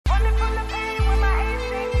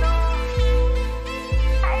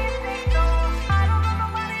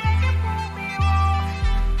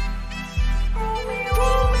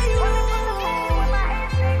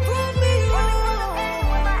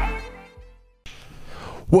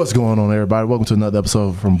What's going on, everybody? Welcome to another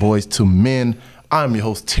episode from Boys to Men. I'm your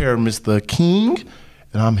host, Terror Mr. King,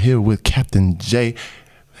 and I'm here with Captain J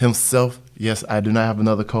himself. Yes, I do not have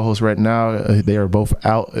another co-host right now. They are both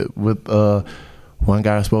out with one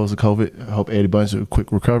guy exposed to COVID. I hope Eddie Bunch a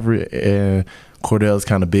quick recovery, and Cordell's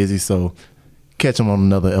kind of busy, so catch him on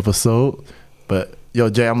another episode. But yo,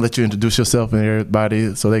 Jay, I'm gonna let you introduce yourself and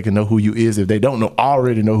everybody so they can know who you is if they don't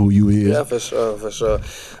already know who you is. Yeah, for sure.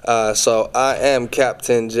 So I am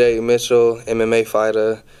Captain Jay Mitchell, MMA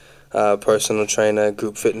fighter, personal trainer,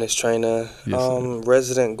 group fitness trainer,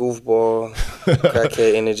 resident goofball,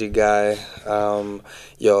 crackhead energy guy.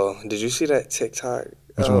 Yo, did you see that TikTok?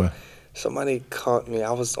 Which one? Somebody caught me.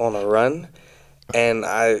 I was on a run, and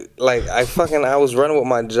I was running with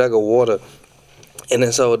my jug of water, and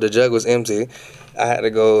then so the jug was empty. I had to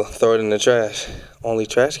go throw it in the trash. Only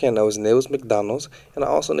trash can that was in there was McDonald's, and I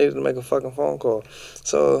also needed to make a fucking phone call.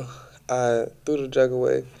 So I threw the jug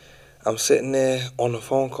away. I'm sitting there on the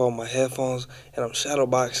phone call, my headphones, and I'm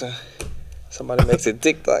shadowboxing. Somebody makes a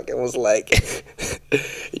TikTok and was like,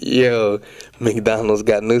 yo, McDonald's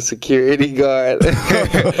got new security guard.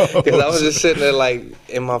 Because I was just sitting there like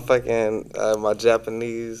in my fucking, my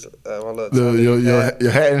Japanese,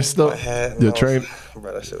 your hat and stuff? My hat. Your train?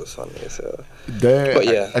 Bro, that shit was funny as hell. Damn. But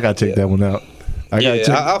yeah. I got to check that one out.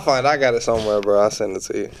 I'll find I got it somewhere, bro. I'll send it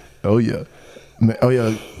to you. Oh, yeah. Man, oh,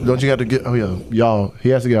 yeah. Don't you got to get, oh, yeah. Y'all, he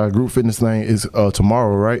has to get our group fitness thing is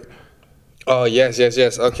tomorrow, right? Oh, yes.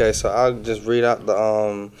 Okay, so I'll just read out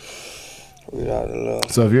the little.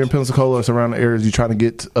 So if you're in Pensacola or surrounding areas, you're trying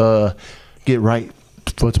to get right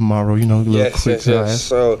for tomorrow, you know, Yes.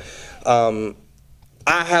 So I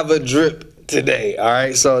have a drip today, all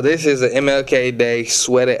right? So this is an MLK Day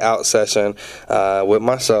Sweat It Out session with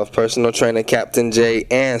myself, personal trainer Captain J,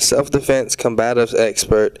 and self-defense combatives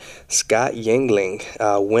expert Scott Yingling.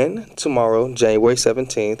 When? Tomorrow, January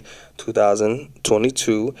 17th,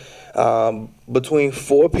 2022. Between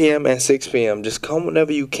 4 p.m. and 6 p.m. Just come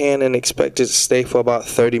whenever you can and expect to stay for about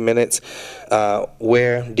 30 minutes.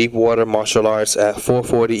 Wear Deepwater Martial Arts at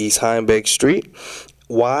 440 East Heinbeck Street.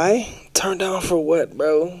 Why? Turn down for what,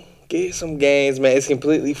 bro? Get some gains, man. It's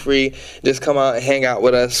completely free. Just come out and hang out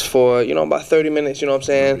with us for, about 30 minutes, you know what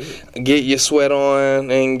I'm saying? Get your sweat on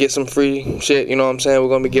and get some free shit, you know what I'm saying? We're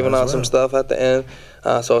going to be giving out some stuff at the end.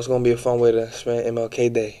 So it's going to be a fun way to spend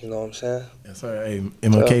MLK Day, you know what I'm saying? Yes, sir. Hey,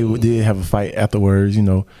 MLK did have a fight afterwards,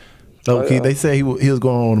 Okay, they say he was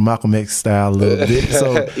going on the Malcolm X style a little bit.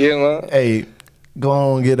 So, hey, go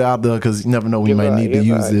on, get out there because you never know we might need to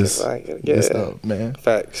use this stuff, man.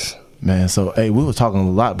 Facts. Man, so, hey, we was talking a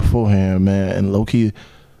lot beforehand, man, and low-key,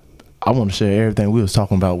 I want to share everything we was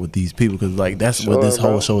talking about with these people because, that's what this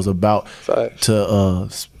whole show is about. Facts. To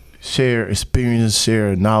share experience,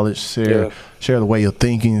 share knowledge, share the way you're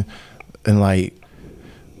thinking, and,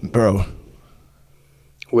 bro.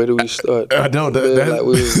 Where do we start? I know that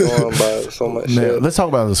we was going by so much shit. Let's talk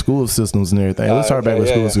about the school systems and everything. Let's start back with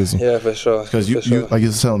school system. Yeah, for sure. Because you like you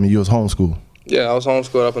was telling me, you was homeschooled. Yeah, I was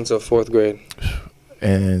homeschooled up until 4th grade.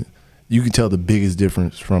 And you can tell the biggest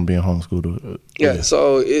difference from being homeschooled.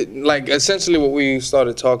 So essentially what we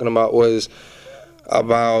started talking about was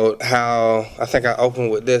about how, I think I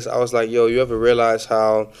opened with this. I was like, yo, you ever realize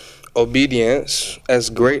how obedience, as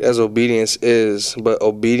great as obedience is, but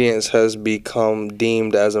obedience has become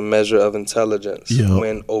deemed as a measure of intelligence. Yep.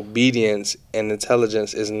 When obedience and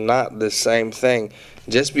intelligence is not the same thing.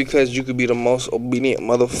 Just because you could be the most obedient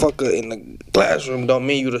motherfucker in the classroom don't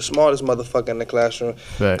mean you're the smartest motherfucker in the classroom.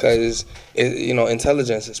 Because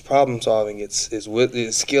intelligence is problem solving, it's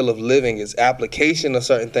skill of living, it's application of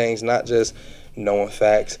certain things, not just knowing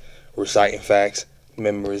facts, reciting facts,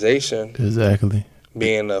 memorization. Exactly.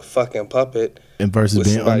 Being a fucking puppet and versus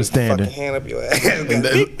being understanding. Fucking hand up your ass.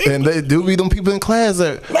 and they do be them people in class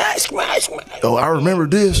that, oh, I remember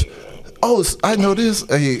this. Oh, I know this.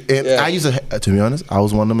 I used to be honest, I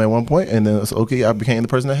was one of them at one point, and then it's okay, I became the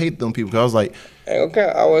person that hated them people because I was like, okay,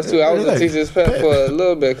 I was too. I was a teacher's pet for a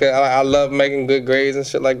little bit because I love making good grades and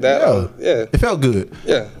shit like that. Yeah. It felt good.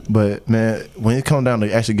 Yeah. But, man, when it comes down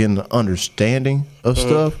to actually getting the understanding of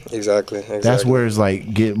stuff. Exactly. That's where it's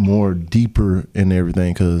get more deeper in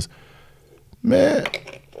everything because, man,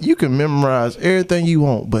 you can memorize everything you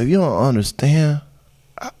want, but if you don't understand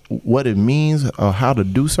what it means or how to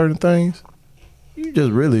do certain things, you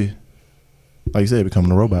just really, like you said,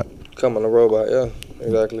 becoming a robot. Becoming a robot, yeah.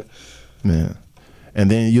 Exactly. Man.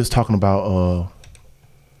 And then you was talking about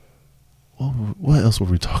what else were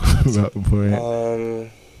we talking about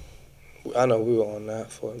beforehand? I know we were on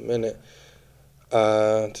that for a minute.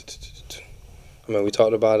 I mean, we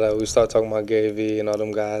talked about we started talking about Gary Vee and all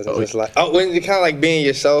them guys, and just like when you kind of like being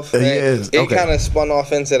yourself, it kind of spun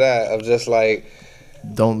off into that of just like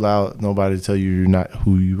don't allow nobody to tell you you're not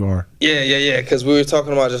who you are. Yeah. Because we were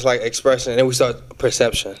talking about just like expression, and then we started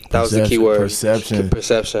perception. That was the key word.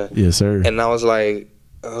 Perception. Yes, sir. And I was like,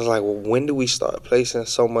 well, when do we start placing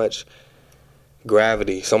so much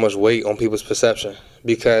gravity, so much weight on people's perception?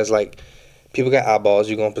 Because like people got eyeballs,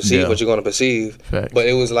 you're gonna perceive what you're gonna perceive. Facts. But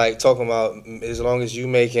it was like talking about as long as you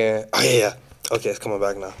making okay, it's coming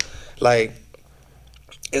back now. Like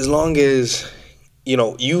as long as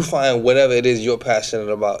you find whatever it is you're passionate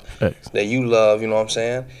about, that you love, you know what I'm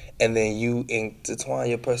saying, and then you intertwine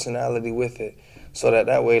your personality with it, so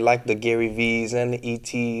that way, like the Gary V's and the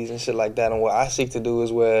ETs and shit like that, and what I seek to do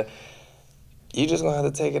is where you just gonna have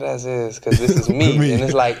to take it as is, because this is me. And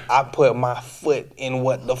it's like I put my foot in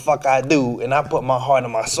what the fuck I do, and I put my heart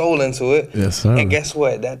and my soul into it. Yes, sir. And guess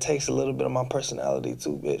what? That takes a little bit of my personality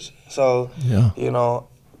too, bitch. So,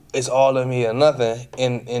 it's all of me or nothing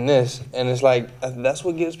in this. And it's like, that's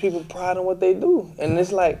what gives people pride in what they do. And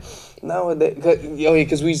it's like, nowadays,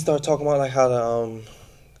 because we start talking about like how the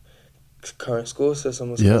current school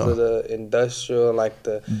system was because of the industrial, like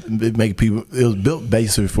it was built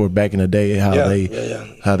basically for back in the day how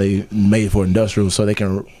they made it for industrial, so they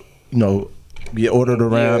can get ordered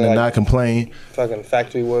around and not complain. Fucking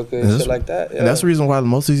factory workers and shit like that. And that's the reason why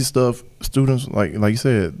most of these students, like you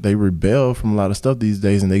said, they rebel from a lot of stuff these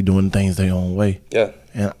days, and they doing things their own way. Yeah.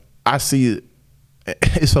 And I see it.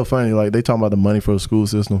 It's so funny. Like they talking about the money for the school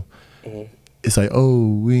system. Mm-hmm. It's like,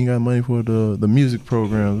 oh, we ain't got money for the music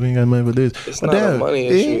programs. We ain't got money for this. It's not a money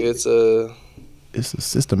issue. It's a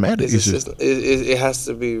systematic issue. It has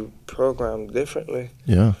to be programmed differently.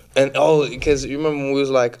 Yeah. And because you remember when we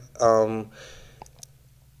was like,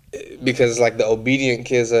 because like the obedient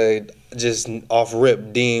kids are just off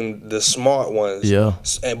rip deemed the smart ones. Yeah.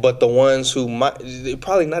 But the ones who they're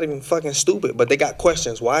probably not even fucking stupid, but they got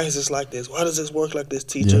questions. Why is this like this? Why does this work like this,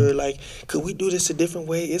 teacher? Yeah. Like, could we do this a different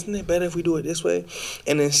way? Isn't it better if we do it this way?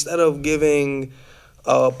 And instead of giving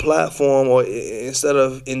a platform, or instead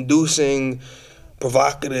of inducing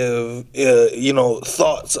provocative,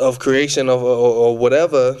 thoughts of creation of or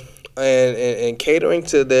whatever, and catering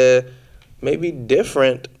to their maybe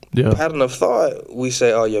different pattern of thought, we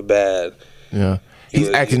say, "Oh, you're bad." Yeah, he's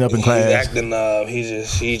acting up in class. He's acting up.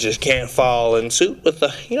 He just can't fall in suit with the.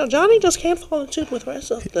 Johnny just can't fall in suit with the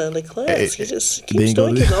rest of the class. He just keeps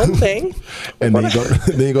doing his own thing. And then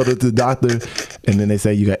you go to the doctor, and then they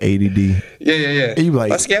say you got ADD. Yeah. And you like,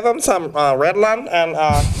 let's give him some Ritalin,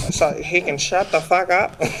 and so he can shut the fuck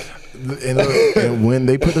up. And when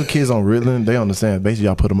they put the kids on Ritalin, they understand. Basically,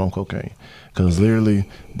 y'all put them on cocaine, because literally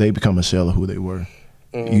they become a shell of who they were.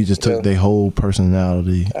 Mm-hmm. You just took their whole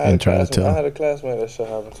personality and tried to tell. I had a classmate that shit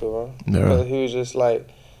happened to, bro. Yeah. He was just like,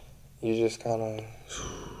 you just kind of,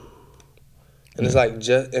 and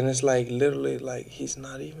it's like literally like he's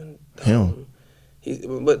not even dumb.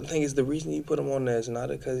 But the thing is, the reason you put him on there is not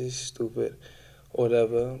because he's stupid or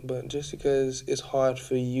whatever, but just because it's hard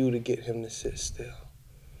for you to get him to sit still.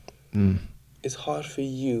 Mm. It's hard for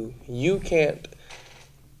you. You can't.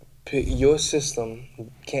 Your system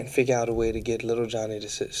can't figure out a way to get little Johnny to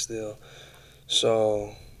sit still,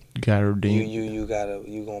 so you gotta redeem. You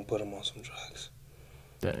gonna put him on some drugs.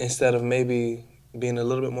 Dang. Instead of maybe being a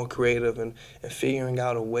little bit more creative and figuring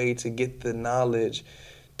out a way to get the knowledge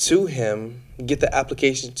to him, get the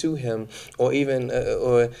application to him, or even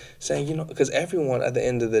or saying, because everyone at the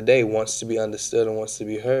end of the day wants to be understood and wants to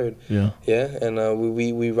be heard. Yeah. And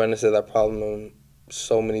we run into that problem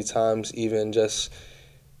so many times, even just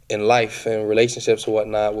in life and relationships or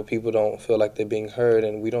whatnot, where people don't feel like they're being heard,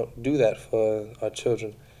 and we don't do that for our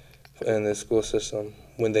children in the school system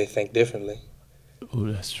when they think differently.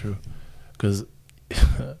 Oh, that's true. Because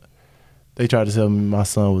they tried to tell me my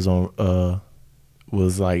son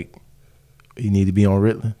was like, he needed to be on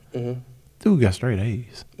Ritalin. Mm-hmm. Dude got straight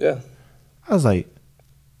A's. Yeah. I was like,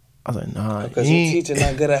 nah. Because the teacher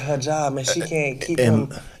not good at her job, and she can't keep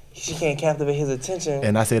him. She can't captivate his attention.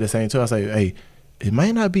 And I said the same too. I say, hey, it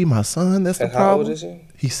might not be my son that's the problem. How old is he?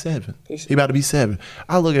 He's 7. He about to be 7.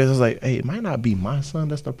 I look at it, I was like, hey, it might not be my son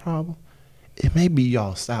that's the problem. It may be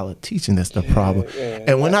y'all style of teaching that's the problem. Yeah.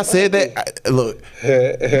 And when I said that, look,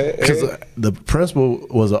 because the principal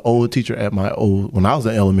was an old teacher at when I was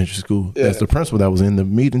in elementary school. Yeah. That's the principal that was in the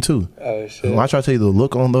meeting too. Oh, shit. When I tried to tell you the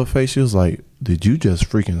look on their face, she was like, did you just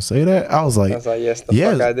freaking say that? I was like, yes, fuck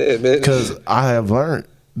I did, bitch. Because I have learned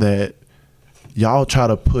that y'all try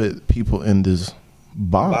to put people in this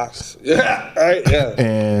box. Yeah, right, yeah.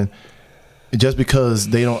 And just because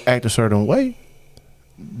they don't act a certain way,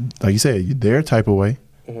 like you said, their type of way,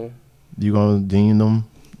 you're gonna deem them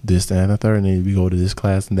this, that, and the third, and then we go to this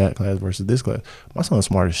class and that class versus this class. My son's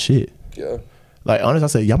smart as shit. Yeah. Like, honestly, I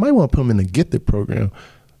said, y'all might want to put him in the gifted program.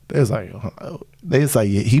 They was like,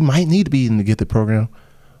 yeah, he might need to be in the gifted program,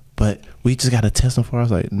 but we just got to test him for it. I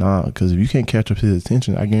was like, nah, because if you can't catch up his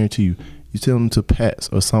attention, I guarantee you tell him to PATS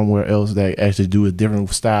or somewhere else that actually do a different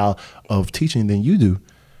style of teaching than you do.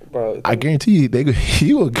 Bro, I guarantee you,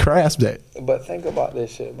 he will grasp that. But think about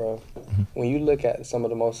this shit, bro. Mm-hmm. When you look at some of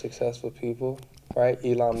the most successful people, right?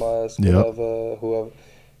 Elon Musk, whoever,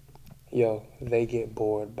 yo, they get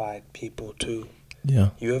bored by people too. Yeah.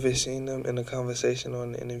 You ever seen them in a conversation or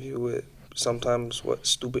an interview with sometimes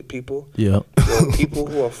stupid people? Yeah. Yo, people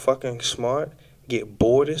who are fucking smart get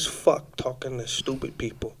bored as fuck talking to stupid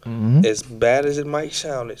people. Mm-hmm. As bad as it might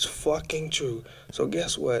sound, it's fucking true. So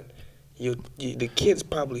guess what? The kid's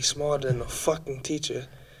probably smarter than the fucking teacher.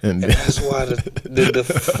 And that's why the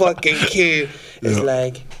fucking kid is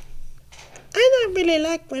like, I don't really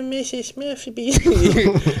like when Mrs. Smith be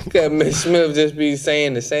because Miss Smith just be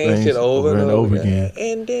saying the same shit over and over again.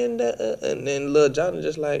 And then Lil Johnny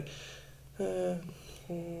just like, and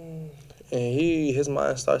his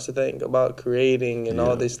mind starts to think about creating and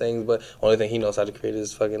all these things, but only thing he knows how to create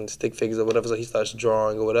is fucking stick figures or whatever. So he starts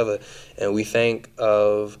drawing or whatever, and we think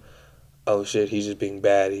of, oh shit, he's just being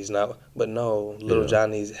bad. He's not. But no, Little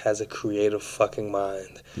Johnny has a creative fucking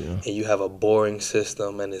mind. Yeah. And you have a boring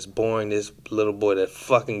system, and it's boring this little boy to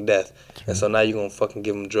fucking death. True. And so now you're going to fucking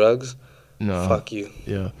give him drugs? No. Fuck you.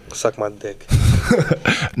 Yeah. Suck my dick.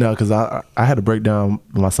 No, because I had to break down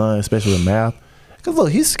my son, especially with math. Because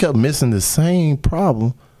look, he's kept missing the same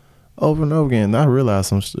problem over and over again. And I realized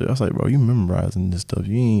some shit. I was like, bro, you memorizing this stuff.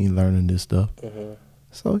 You ain't learning this stuff. Mm-hmm.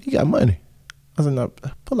 So he got money. I said, no,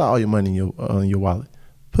 pull out all your money in your wallet.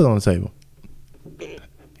 Put it on the table.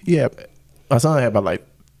 Yeah, my son had about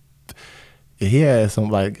he had some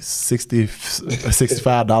like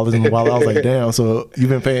 $65 in the wallet. I was like, damn, so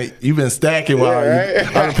you've been stacking while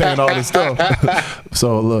I've been paying all this stuff.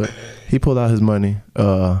 So look, he pulled out his money.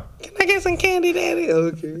 Can I get some candy, Daddy?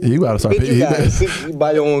 Okay. You gotta start paying. You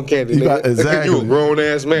buy your own candy, nigga. Exactly. You a grown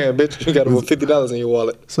ass man, bitch. You got over $50 in your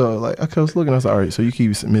wallet. So like, I was looking, I was like, all right, so you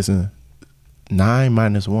keep missing 9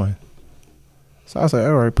 minus 1. So I was like,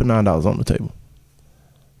 all right, put $9 on the table.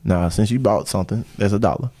 Now, since you bought something, that's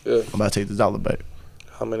 $1. Yeah. I'm about to take this $1 back.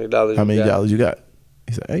 How many dollars you got?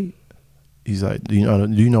 He said, 8. He's like, do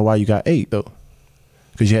you know why you got 8 though?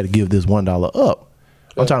 Because you had to give this $1 up.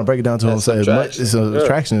 I'm trying to break it down to him and say, it's a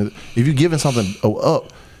subtraction. If you're giving something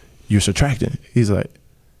up, you're subtracting. He's like,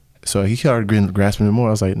 so he started grasping it more.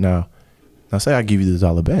 I was like, now say I give you this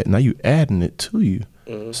 $1 back. Now you adding it to you.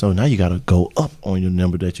 Mm-hmm. So now you got to go up on your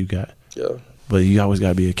number that you got. Yeah. But you always got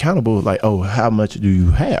to be accountable. Like, oh, how much do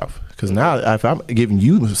you have? Because now if I'm giving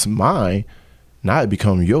you mine, now it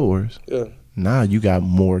becomes yours. Yeah. Now you got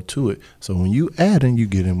more to it. So when you adding, you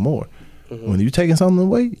getting more. Mm-hmm. When you taking something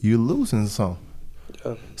away, you're losing something.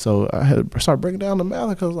 Yeah. So I had to start breaking down the math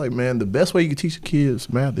because, like, man, the best way you can teach your kids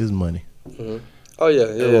math is money. Mm-hmm. Oh yeah,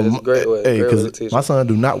 it's a great way. Hey, because my son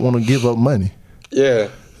do not want to give up money. Yeah.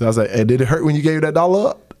 So I was like, hey, did it hurt when you gave that $1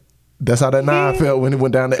 up? That's how that 9 felt when it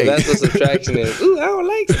went down to 8. That's what subtraction is. Ooh, I don't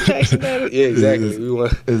like subtraction. Yeah, exactly. We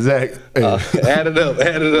want exactly. Add it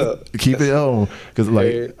up. Keep it on, because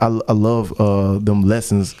like I love them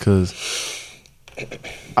lessons, because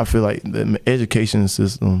I feel like the education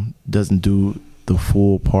system doesn't do the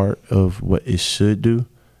full part of what it should do,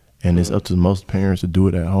 and it's up to most parents to do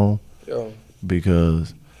it at home. Yeah.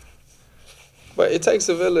 Because. But it takes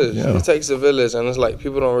a village. Yeah. It takes a village, and it's like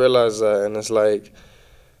people don't realize that, and it's like,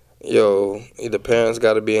 yo, the parents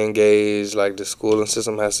got to be engaged, like the schooling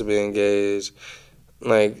system has to be engaged.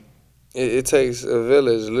 Like, it takes a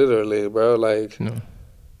village, literally, bro. Like, man,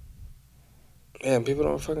 people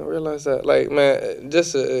don't fucking realize that. Like, man,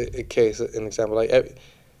 just a case, an example. Like,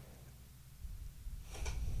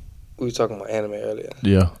 we were talking about anime earlier.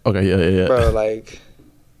 Yeah, okay, yeah. Bro, like,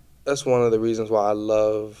 that's one of the reasons why I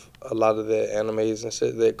love a lot of their animes and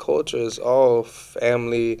shit. Their culture is all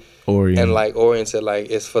family and like oriented,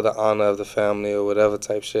 like it's for the honor of the family or whatever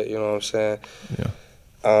type shit. You know what I'm saying? Yeah.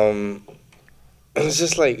 It's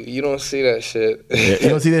just like you don't see that shit. Yeah, you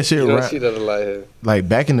don't see that shit. You don't see that a lot here. Like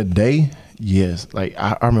back in the day, yes. Like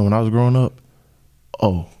I remember when I was growing up.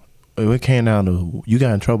 Oh, it came down to you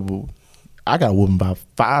got in trouble. I got whooped by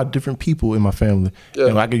 5 different people in my family,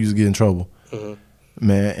 and I could used to get in trouble. Mm-hmm.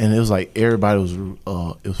 Man, and it was like everybody was.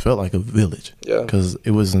 It felt like a village. Yeah. Because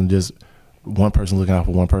it wasn't just one person looking out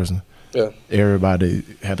for one person. Yeah. Everybody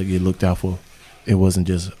had to get looked out for. It wasn't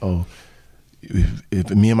just if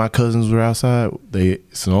me and my cousins were outside,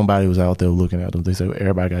 somebody was out there looking at them. They said, well,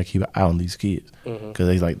 everybody got to keep an eye on these kids because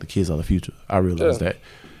they like the kids are the future. I realized that.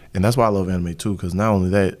 And that's why I love anime too, because not only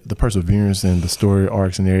that, the perseverance and the story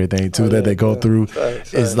arcs and everything too that they go through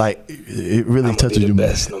is like it really touches you.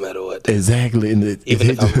 Best no matter what. Exactly, and even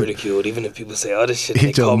if I'm ridiculed, even if people say, "Oh, this shit,"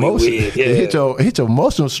 they call me weird. Yeah. Hit your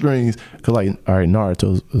emotional strings. Cause like, all right,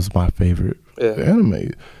 Naruto is my favorite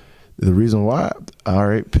anime. The reason why, all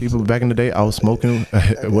right, people back in the day, I was smoking.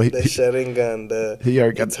 The Sharingan, the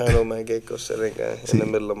Eternal Mangekyo Sharingan in the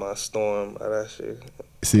middle of my storm. That shit.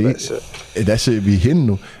 See, that shit be hitting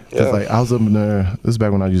them. Cause like I was up in there. This is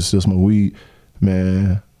back when I used to smoke weed.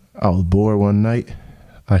 Man, I was bored one night.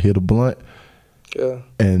 I hit a blunt. Yeah.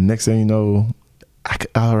 And next thing you know, I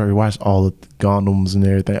already watched all the Gundams and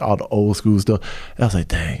everything, all the old school stuff. And I was like,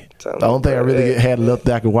 dang. The only thing I really had left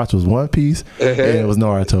that I could watch was One Piece, and it was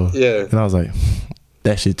Naruto. Yeah. And I was like,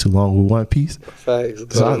 that shit too long with One Piece. Facts.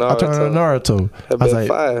 So I turned on Naruto. I was like,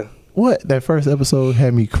 fire. What? That first episode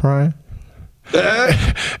had me crying.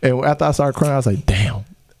 And after I started crying, I was like, damn,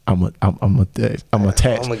 I'm attached. I'm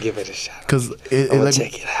gonna give it a shot. Cause I'm gonna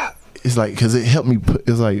check it out. It's like, cause it helped me.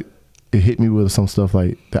 It's like it hit me with some stuff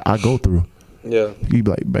like that I go through. Yeah, you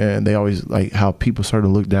be like, man, they always like how people start to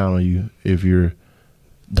look down on you if you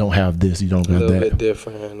don't have this, you don't have that. A little bit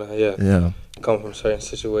different, yeah. Come from certain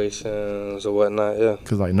situations or whatnot, yeah.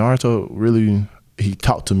 Cause like Naruto really, he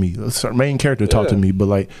talked to me. The main character talked to me, but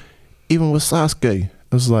like even with Sasuke,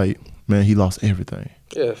 it was like, man, he lost everything.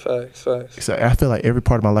 Yeah, facts. So I feel like every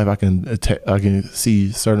part of my life I can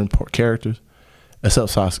see certain characters, except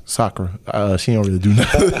Sakura. She don't really do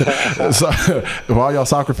nothing. So, for all y'all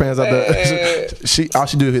soccer fans out there, all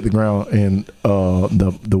she do is hit the ground in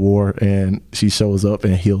the war, and she shows up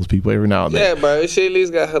and heals people every now and then. Yeah, bro. She at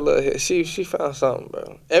least got her little. She found something,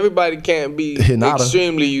 bro. Everybody can't be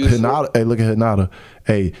extremely useful. Hinata, hey, look at Hinata.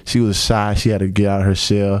 Hey, she was shy. She had to get out of her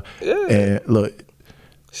shell. Yeah. And look.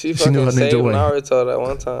 She knew her saved Naruto that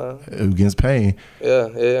one time against pain.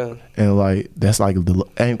 Yeah. And like that's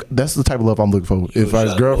the type of love I'm looking for. If I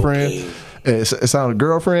was girlfriend, it sounds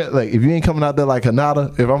girlfriend. Like if you ain't coming out there like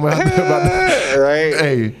Hinata, if I'm out there about that, right?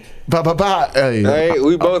 Hey, bye. Hey, right.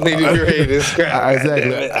 We both need to be ready to scrap.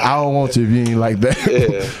 Exactly. I don't want you if you ain't like that.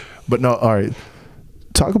 Yeah. But no, all right.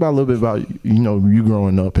 Talk about a little bit about you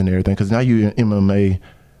growing up and everything, because now you in MMA.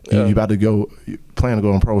 You about to plan to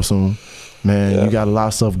go on pro soon. Man, you got a lot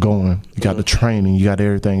of stuff going. You got the training. You got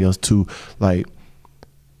everything else too. Like,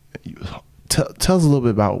 tell us a little bit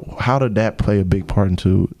about how did that play a big part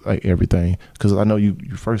into everything? Because I know you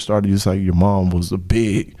first started. Just like your mom was a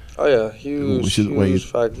big. Oh yeah,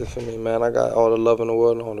 huge factor for me, man. I got all the love in the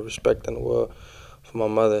world and all the respect in the world for my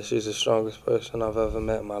mother. She's the strongest person I've ever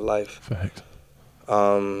met in my life. Fact.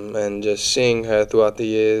 And just seeing her throughout the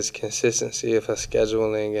years, consistency of her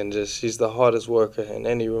scheduling, and she's the hardest worker in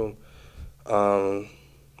any room.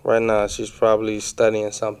 Right now, she's probably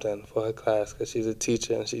studying something for her class because she's a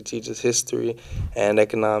teacher and she teaches history and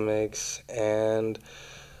economics and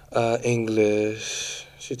English.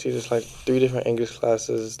 She teaches like 3 different English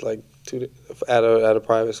classes, like 2 at a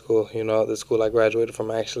private school. The school I graduated from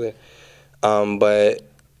actually. But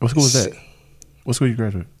what school was that? What school you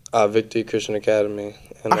graduated? Victory Christian Academy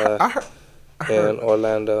in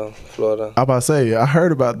Orlando, Florida. I about to say I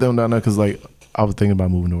heard about them down there because I was thinking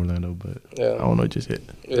about moving to Orlando, but I don't know just yet.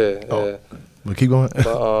 Yeah. But keep going.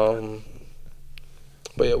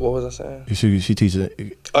 But yeah, what was I saying? She teaches.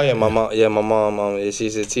 Oh yeah, my mom. Yeah, my mom.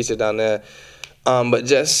 She's a teacher down there. But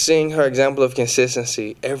just seeing her example of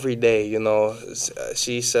consistency every day,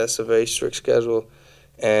 she sets a very strict schedule,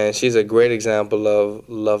 and she's a great example of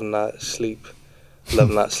love not sleep.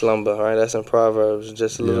 Love not slumber, right? That's in Proverbs.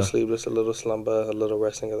 Just a little sleep, just a little slumber, a little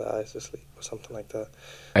resting of the eyes to sleep, or something like that.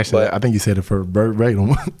 Actually, I think you said it for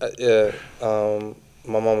verbatim.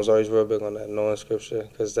 My mom was always real big on that, knowing scripture,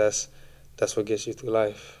 because that's what gets you through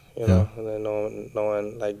life, know. And then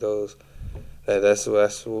knowing like those, that's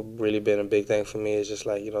really been a big thing for me. It's just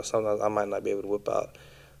like sometimes I might not be able to whip out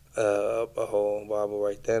a whole Bible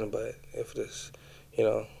right then, but if this,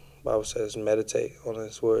 Bible says meditate on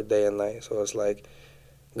His word day and night. So it's like,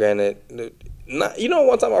 granted, not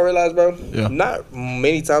one time I realized, bro, not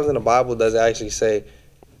many times in the Bible does it actually say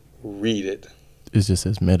read it. It just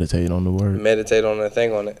says meditate on the word. Meditate on the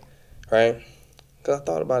thing on it, right? Because I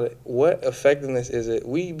thought about it. What effectiveness is it?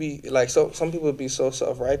 We be like, so some people be so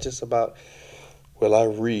self-righteous about, well, I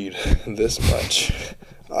read this much.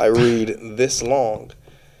 I read this long.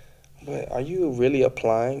 But are you really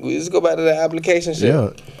applying? Let's go back to the application shit. Yeah,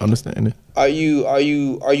 understand it. Are you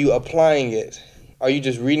applying it? Are you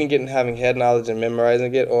just reading it and having head knowledge and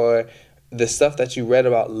memorizing it, or the stuff that you read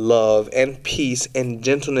about love and peace and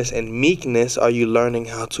gentleness and meekness, are you learning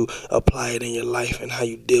how to apply it in your life and how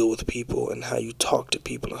you deal with people and how you talk to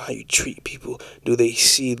people and how you treat people? Do they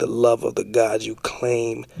see the love of the God you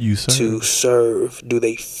claim to serve? Do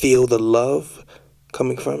they feel the love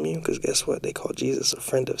coming from you? Because guess what? They call Jesus a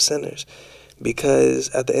friend of sinners. Because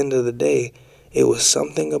at the end of the day, it was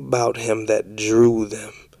something about him that drew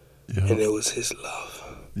them, and it was his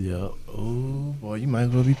love. Yeah. Oh, boy, you might as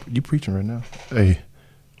well be you preaching right now. Hey,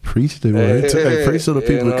 preach to hey, preach to the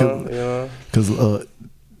people, because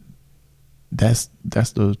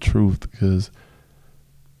that's the truth. Because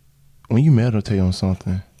when you meditate on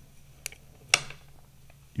something,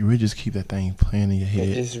 you really just keep that thing playing in your head.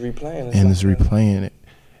 It's replaying. It's replaying it.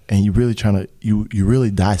 And you really trying to, you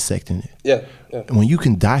really dissecting it. Yeah. And when you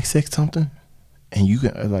can dissect something, and you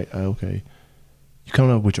can, like, okay, you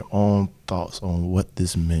coming up with your own thoughts on what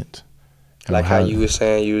this meant. Like how you were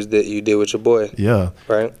saying you did with your boy. Yeah.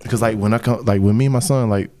 Right? Because, like, when I come, like, with me and my son,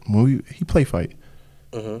 like, when he play fight,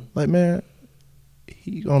 like, man,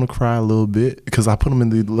 he gonna cry a little bit because I put him in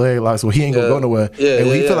the leg lock, so he ain't gonna go nowhere. And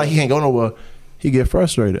when he feel like he can't go nowhere, he get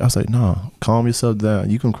frustrated. I was like, nah, calm yourself down.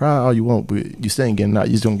 You can cry all you want, but you still ain't getting out.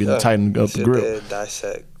 You just don't get tightened up the grip. There,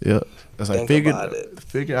 dissect. Yeah. That's like,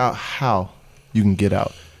 figure out how you can get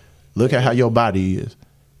out. Look at how your body is.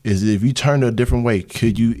 If you turn a different way,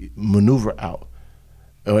 could you maneuver out?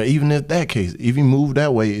 Or even in that case, if you move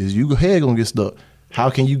that way, is your head gonna get stuck? How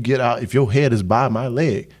can you get out if your head is by my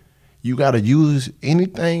leg? You gotta use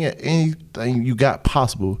anything you got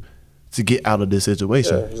possible to get out of this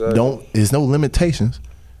situation. Yeah, exactly. There's no limitations.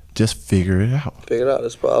 Just figure it out. Figure it out.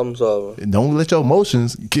 It's problem solving. And don't let your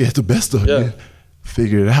emotions get the best of you.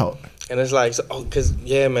 Figure it out. And it's like, because,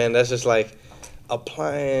 man, that's just like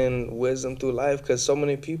applying wisdom through life. Because so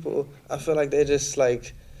many people, I feel like they're just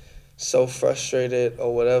like so frustrated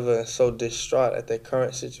or whatever, so distraught at their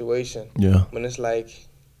current situation. Yeah. When it's like,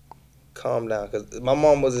 calm down. Because my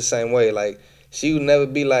mom was the same way. Like, she would never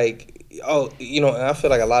be like, and I feel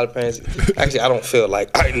like a lot of parents, actually, I don't feel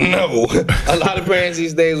like, I know. A lot of parents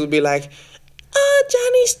these days would be like,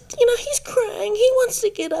 Johnny's, he's crying. He wants to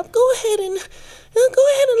get up. Go ahead and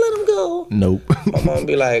let him go. Nope. My mom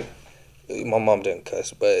be like, my mom didn't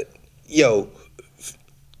cuss, but,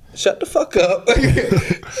 shut the fuck up.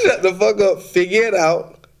 Shut the fuck up. Figure it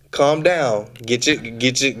out. Calm down.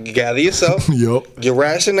 Gather yourself. Yep. Get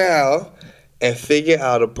rationale and figure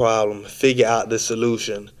out a problem. Figure out the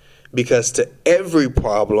solution. Because to every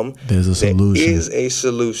problem, there's a solution. There is a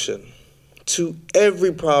solution. To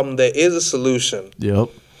every problem, there is a solution. Yep.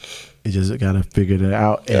 You just got to figure it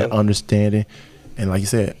out and understand it. And like you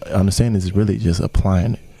said, understanding is really just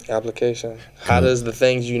applying it. Application. How does the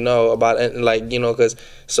things you know about it, because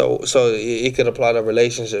so it could apply to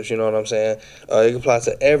relationships, you know what I'm saying? It could apply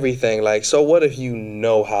to everything. Like, so what if you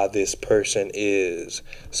know how this person is?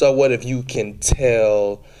 So what if you can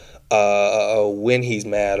tell when he's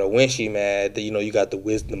mad or when she mad, that you got the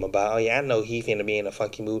wisdom about, I know he finna be in a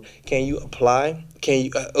funky mood. Can you apply? Can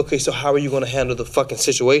you okay, so how are you gonna handle the fucking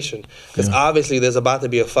situation? Because obviously there's about to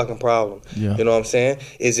be a fucking problem. You know what I'm saying?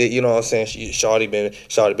 Is it, you know what I'm saying, Shawty been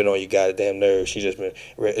on your goddamn nerves. She just been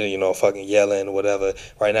fucking yelling or whatever.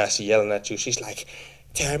 Right now she yelling at you. She's like,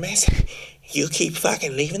 Terrence, you keep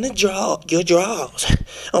fucking leaving your drawers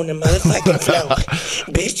on the motherfucking floor.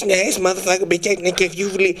 Bitch ass motherfucker, bitch, if you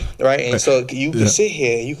really, right? And so you can sit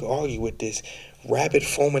here and you can argue with this rapid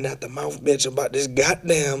foaming out the mouth bitch about this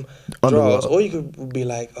goddamn drawers. Or you could be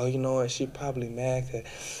like, you know what, she probably mad that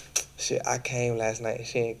shit, I came last night and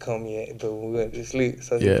she ain't come yet, but we went to sleep.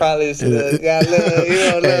 So she probably got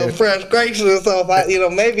a little frustration or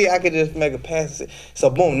something. Maybe I could just make a pass. So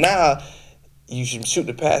boom, now you should shoot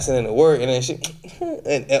the passing in the word, and then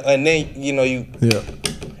and then you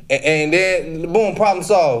and then boom, problem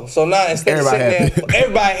solved. So now instead of sitting there,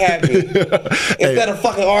 everybody happy. Instead of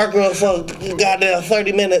fucking arguing for goddamn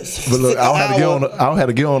 30 minutes. But look, I don't have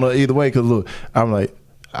to get on her either way, because look, I'm like,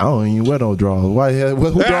 I don't even wear no drawers. Why?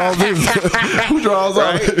 Who draws this? Who draws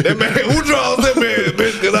right? That man, who draws that man,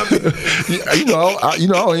 bitch? I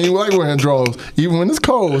don't even like wearing drawers, even when it's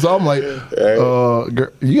cold. So I'm like, girl,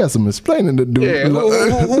 you got some explaining to do. Yeah,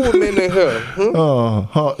 who would men in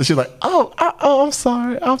her? She's like, I'm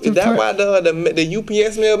sorry. Is that why the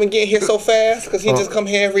UPS mail been getting here so fast? Because he just come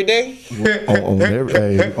here every day?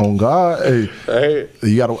 On God, hey,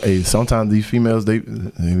 you gotta. Hey, sometimes these females they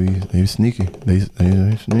sneaky. They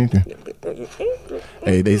sneaky.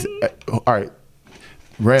 Hey, all right.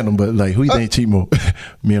 Random, but like, who you think cheat more,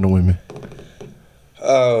 men or women?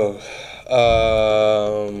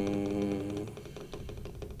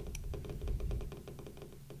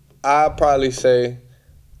 I'd probably say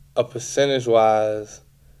a percentage wise,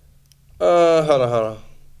 hold on.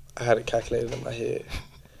 I had it calculated in my head.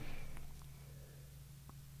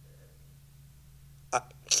 I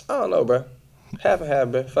don't know, bro. Half and half,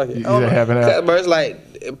 bro. Fuck it. You said half and half? Bro, it's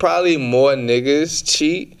like probably more niggas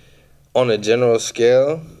cheat on a general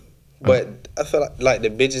scale, but I feel like the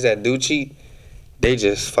bitches that do cheat, they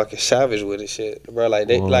just fucking savage with it, shit, bro. Like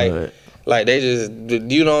they like they just,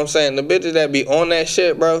 you know what I'm saying? The bitches that be on that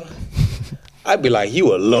shit, bro. I'd be like,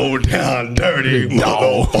 you a low down dirty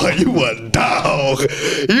motherfucker. You a dog.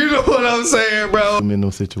 You know what I'm saying, bro? I'm in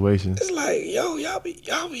those situations. It's like, yo, y'all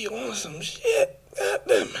be on some shit.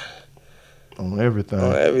 Goddamn. On everything.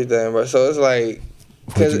 On everything, bro. So it's like,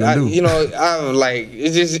 cause I've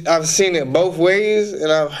seen it both ways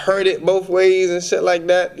and I've heard it both ways and shit like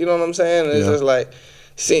that. You know what I'm saying? And it's just like,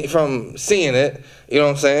 seeing it, you know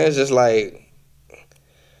what I'm saying? It's just like,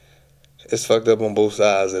 it's fucked up on both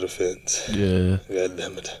sides of the fence. Yeah. God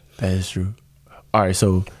damn it. That is true. All right,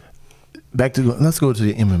 so let's go to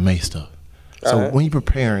the MMA stuff. So when you're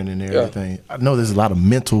preparing and everything, I know there's a lot of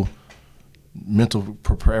mental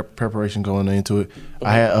preparation going into it.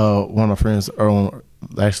 I had one of my friends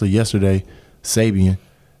actually yesterday, Sabian,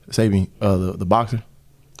 the boxer.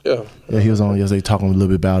 Yeah. Yeah, he was on yesterday talking a little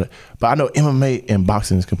bit about it. But I know MMA and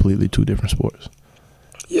boxing is completely two different sports.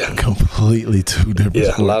 Yeah, completely two different. Yeah,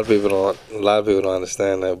 sports. a lot of people don't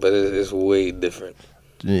understand that, but it's way different.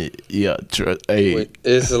 Yeah, hey.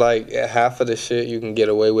 It's like half of the shit you can get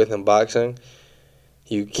away with in boxing,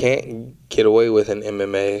 you can't get away with in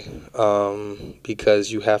MMA,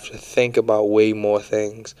 because you have to think about way more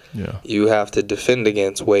things. Yeah, you have to defend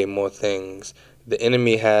against way more things. The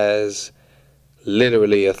enemy has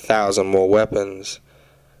literally 1,000 more weapons.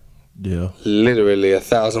 Yeah. Literally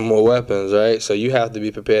 1,000 more weapons, right? So you have to be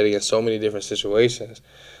prepared against so many different situations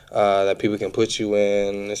that people can put you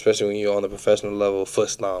in, especially when you're on the professional level. Foot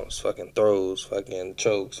stomps, fucking throws, fucking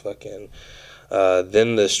chokes, fucking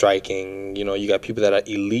then the striking. You know, you got people that are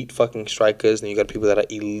elite fucking strikers, and you got people that are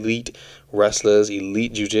elite wrestlers,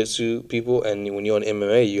 elite jiu-jitsu people. And when you're on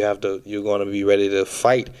MMA, you're going to be ready to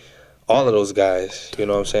fight all of those guys. You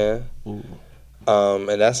know what I'm saying? Ooh.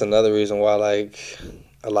 And that's another reason why, like,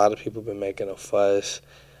 a lot of people been making a fuss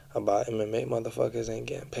about MMA motherfuckers ain't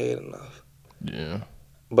getting paid enough. Yeah.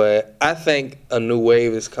 But I think a new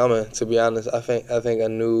wave is coming, to be honest. I think a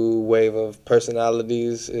new wave of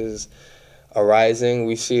personalities is arising.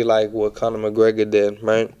 We see like what Conor McGregor did,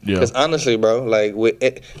 right? Yeah. Because honestly, bro, like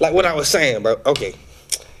what I was saying, bro. Okay.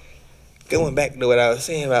 Going back to what I was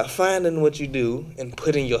saying about finding what you do and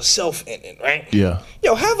putting yourself in it, right? Yeah.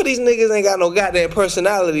 Yo, half of these niggas ain't got no goddamn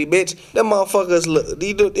personality, bitch. Them motherfuckers look.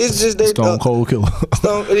 It's just they Stone Cold Killer.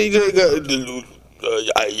 Bro.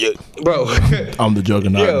 I'm the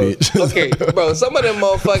juggernaut, bitch. Okay, bro. Some of them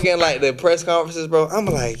motherfucking like the press conferences, bro. I'm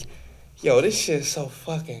like, yo, this shit's so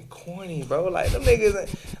fucking corny, bro. Like them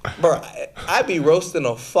niggas, bro. I be roasting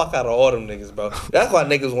the fuck out of all them niggas, bro. That's why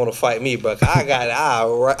niggas want to fight me, bro. I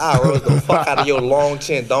roast the fuck out of your long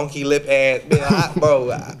chin, donkey lip ass,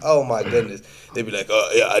 bro. Oh my goodness. They be like,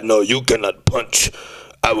 oh yeah, I know you cannot punch.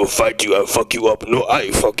 I will fight you. I'll fuck you up. No,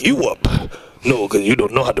 I fuck you up. No, because you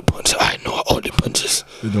don't know how to punch. I know all the punches.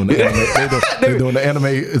 They're doing the anime. They're doing the anime.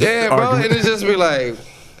 Yeah, bro. And it just be like.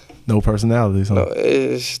 No personality. So. No,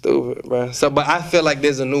 it's stupid, bro. So, but I feel like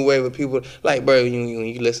there's a new wave of people. Like, bro, when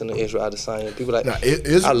you listen to Israel Adesanya, people like, I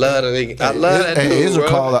love that nigga. I love that dude, Israel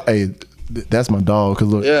bro. call, that's my dog. Cause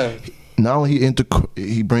look, not only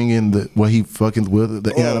he bring in what he fucking with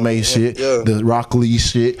the anime shit, the Rock Lee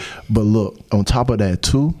shit, but look, on top of that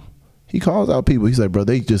too, he calls out people. He's like, bro,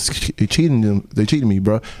 they cheating them. They cheating me,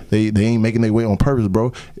 bro. They ain't making their way on purpose,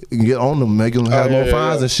 bro. Get on them, make them have more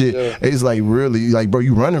fines and shit. Yeah. It's like, really, like, bro,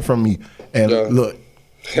 you running from me. And look,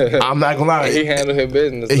 I'm not gonna lie. He handled his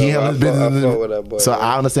business. He handled his business. I with that boy, so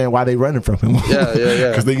I understand why they running from him. Yeah.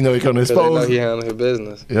 Because they know he come to expose. He handled his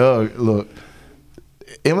business. Yeah, look.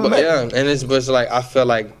 But and it's just like I feel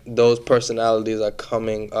like those personalities are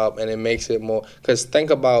coming up, and it makes it more. Because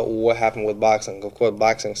think about what happened with boxing. Of course,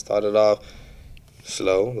 boxing started off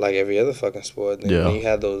slow, like every other fucking sport. And then you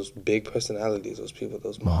had those big personalities, those people,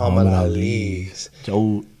 those Muhammad Ali's,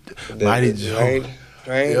 Joe, Mighty Joe,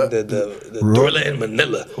 right? Yeah. The Thriller in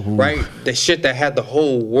Manila, right? The shit that had the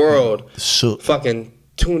whole world fucking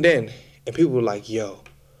tuned in, and people were like, "Yo."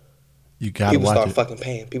 You gotta people start fucking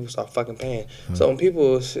paying. People start fucking paying. So when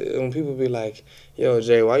people be like, "Yo,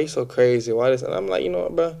 Jay, why you so crazy? Why this?" And I'm like, you know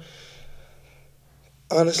what, bro?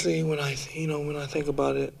 Honestly, when I think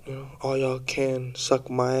about it, you know, all y'all can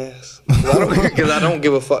suck my ass because I don't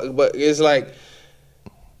give a fuck. But it's like,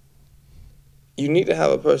 you need to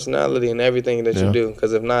have a personality in everything that you do,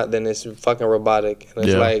 because if not, then it's fucking robotic. And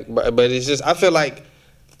it's like, but it's just, I feel like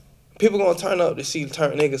people gonna turn up to see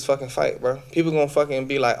turn niggas fucking fight, bro. People gonna fucking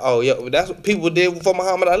be like, oh, yeah, that's what people did for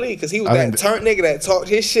Muhammad Ali, because he was that turnt nigga that talked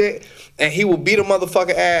his shit, and he would beat a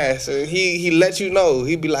motherfucking ass, and he let you know.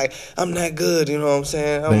 He'd be like, I'm not good, you know what I'm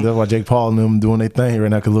saying? I think that's why Jake Paul and them doing their thing right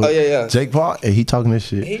now. Cause look, Jake Paul, he talking this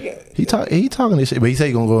shit. He talking this shit, but he say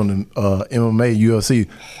he gonna go into MMA, UFC.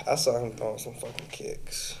 I saw him throwing some fucking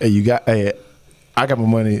kicks. Hey, I got my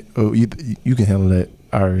money. Oh, you can handle that.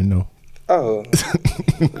 I already know. Oh,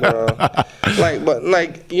 bro.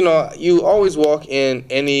 Like, you know, you always walk in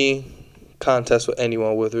any contest with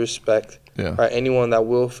anyone with respect. Yeah. Right. Anyone that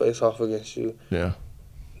will face off against you. Yeah.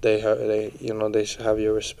 They should have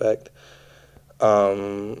your respect.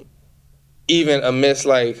 Even amidst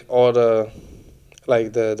like all the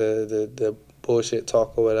bullshit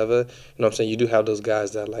talk or whatever, you know what I'm saying? You do have those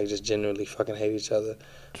guys that like just genuinely fucking hate each other.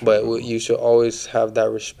 True. But you should always have that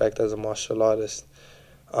respect as a martial artist.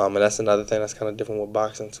 And that's another thing that's kind of different with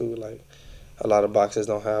boxing too. Like, a lot of boxers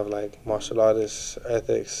don't have like martial artist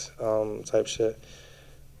ethics type shit.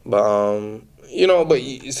 But you know, but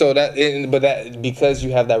that because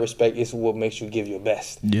you have that respect, it's what makes you give your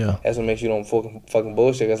best. Yeah, that's what makes you don't fucking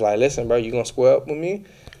bullshit. It's like, listen, bro, you gonna square up with me?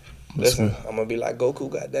 Listen, I'm gonna be like Goku,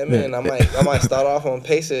 goddamn it, and I might start off on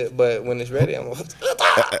pace it, but when it's ready, I'm gonna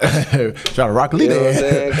try to rock lead. You know what I'm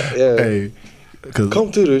saying? Yeah. Hey,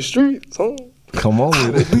 come to the streets, huh? Come on. I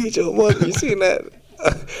will beat your mother. You seen that?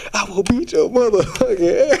 I will beat your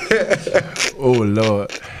motherfucker. Oh, Lord.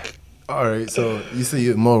 All right, so you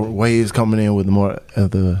see more waves coming in with more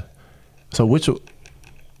of the. So which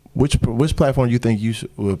platform you think you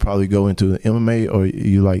would probably go into, MMA or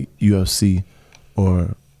you like UFC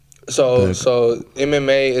or? So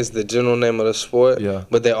MMA is the general name of the sport. Yeah.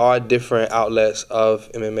 But there are different outlets of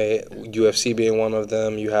MMA. UFC being one of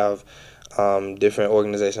them. You have different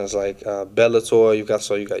organizations like Bellator. You got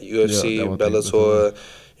UFC, Bellator.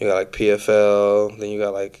 You got like PFL. Then you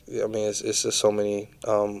got like, I mean, it's just so many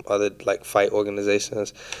other like fight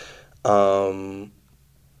organizations. I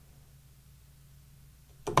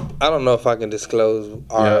don't know if I can disclose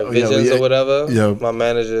our visions or whatever. Yeah. My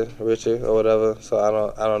manager, Richard, or whatever. So I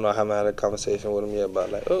don't know. I haven't had a conversation with him yet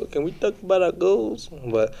about like, oh, can we talk about our goals?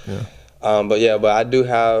 But but I do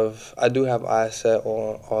have eyes set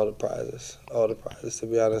on all the prizes. To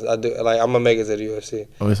be honest, I do. Like, I'm gonna make it to the UFC.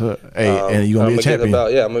 Oh, so and you gonna be a champion?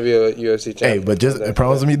 I'm gonna be a UFC champion. Hey, but just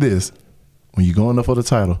promise me this: when you going up for the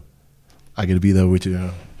title, I gotta be there with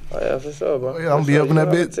you. Oh yeah, for sure, bro. Oh, yeah, I'm gonna be up in that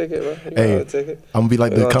bitch. Hey, I'm gonna be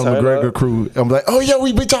like the Conor McGregor crew. I'm like, oh yeah,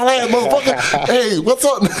 we beat y'all ass, motherfucker. Hey, what's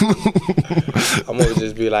up? I'm gonna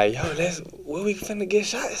just be like, yo, where we finna get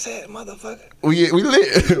shots at, motherfucker? We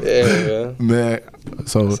lit. Yeah, man.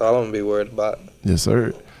 So that's all I'm gonna be worried about. Yes,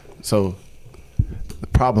 sir. So the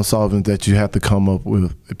problem solving that you have to come up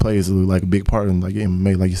with, it plays like a big part in like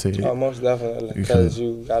MMA, like you said. Oh, most definitely, because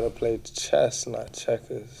you gotta play chess, not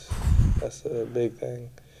checkers. That's a big thing.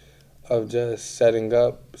 Of just setting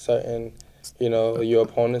up certain, your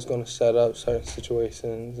opponent's going to set up certain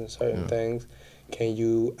situations and certain things. Can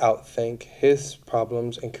you outthink his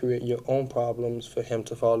problems and create your own problems for him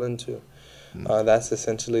to fall into? That's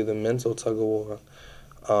essentially the mental tug of war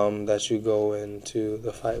that you go into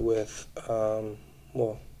the fight with.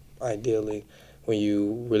 Ideally, when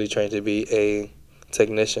you really train to be a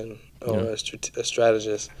technician or a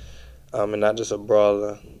strategist and not just a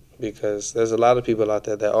brawler. Because there's a lot of people out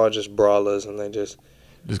there that are just brawlers and they just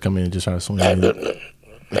come in and just try to swing. I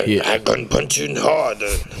can punch you harder.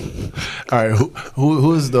 All right,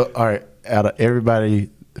 who is out of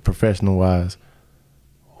everybody, professional wise,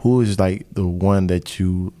 who is like the one that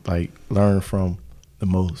you like learn from the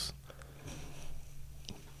most?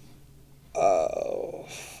 Oh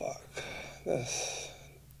fuck, that's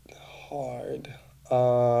hard.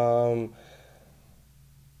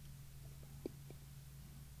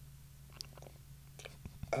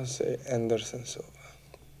 I'll say Anderson Silva.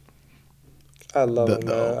 I love him,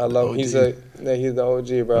 man. I love him. He's the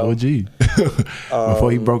OG, bro. OG.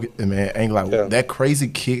 Before he broke it, man, ain't like that crazy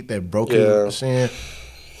kick that broke his shin.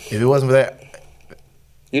 If it wasn't for that,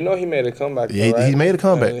 he made a comeback. Yeah, right? He made a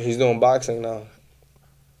comeback. And he's doing boxing now.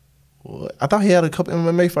 Well, I thought he had a couple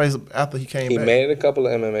MMA fights after he came back. He made a couple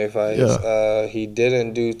of MMA fights. Yeah. He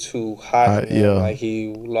didn't do too hot. Like,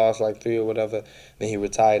 he lost like 3 or whatever. Then he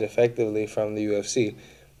retired effectively from the UFC.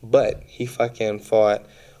 But he fucking fought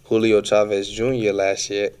Julio Chavez Jr. last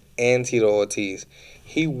year and Tito Ortiz.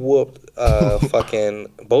 He whooped fucking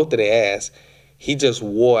both of their ass. he just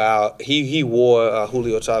wore out. He wore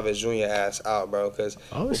Julio Chavez Jr. ass out, bro. Because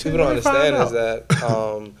what people don't understand is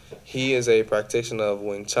that he is a practitioner of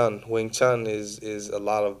Wing Chun. Wing Chun is a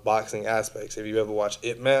lot of boxing aspects. If you ever watch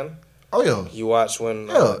Ip Man, oh yeah, you watch when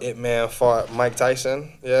Ip Man fought Mike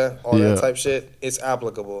Tyson, all that type shit. It's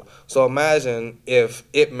applicable. So imagine if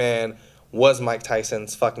Ip Man was Mike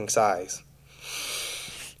Tyson's fucking size.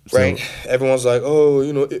 Right? So, everyone's like, oh,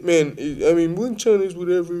 you know, Ip Man, I mean, Wing Chun is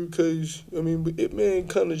whatever, because, I mean, but Ip Man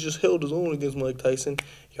kind of just held his own against Mike Tyson.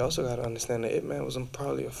 You also got to understand that Ip Man was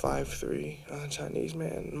probably a 5'3" Chinese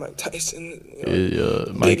man. Mike Tyson,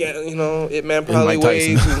 Mike, you know, Ip Man probably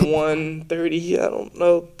weighs 130, I don't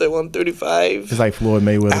know, 135. It's like Floyd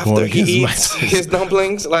Mayweather going against Mike Tyson. His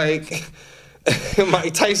dumplings, like...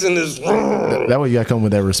 Mike Tyson is that way you gotta come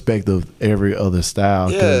with that respect of every other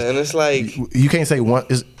style. Yeah, and it's like you can't say one.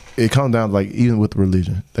 It comes down to like even with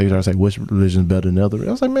religion, they try to say which religion is better than the other.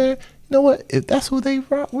 I was like, man, you know what? If that's who they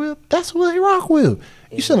rock with, that's who they rock with.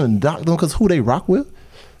 You shouldn't dock them because who they rock with.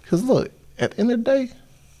 Because look, at the end of the day,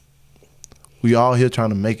 we all here trying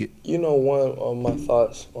to make it. You know, one of my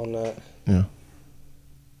thoughts on that. Yeah,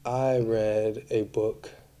 I read a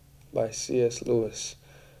book by C.S. Lewis.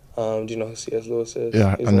 Do you know who C.S. Lewis is?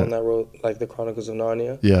 Yeah, he's the one that wrote like the Chronicles of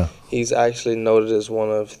Narnia. Yeah, he's actually noted as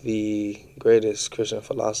one of the greatest Christian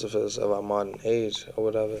philosophers of our modern age, or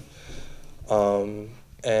whatever.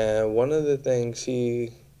 And one of the things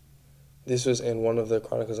this was in one of the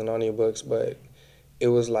Chronicles of Narnia books, but it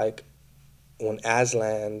was like when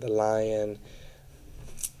Aslan the lion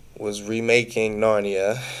was remaking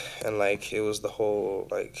Narnia, and like it was the whole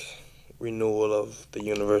like renewal of the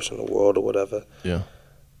universe and the world or whatever. Yeah.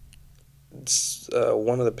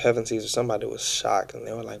 One of the Pevensies or somebody was shocked, and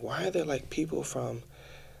they were like, why are there like people from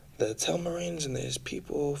the Telmarines and there's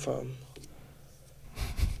people from...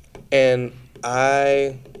 And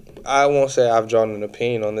I won't say I've drawn an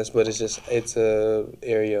opinion on this, but it's a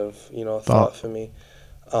area of, you know, thought for me.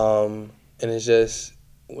 And it's just,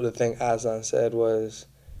 the thing Aslan said was,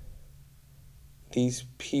 these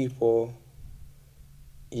people,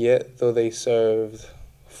 yet though they served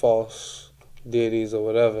false deities or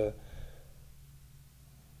whatever,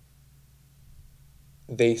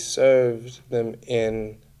 they served them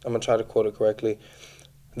in, I'm going to try to quote it correctly,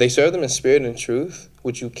 they served them in spirit and truth,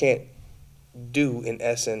 which you can't do in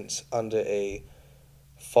essence under a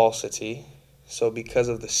falsity. So because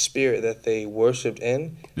of the spirit that they worshipped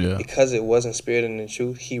in, because it was in spirit and in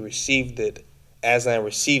truth, he received it, Aslan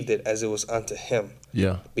received it as it was unto him.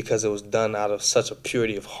 Yeah. Because it was done out of such a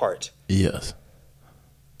purity of heart. Yes.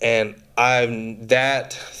 And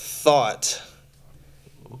that thought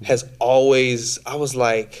has always, I was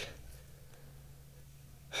like,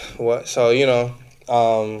 what? So, you know,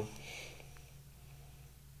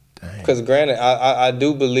 because granted, I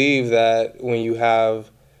do believe that when you have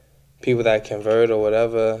people that convert or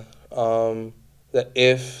whatever, that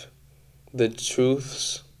if the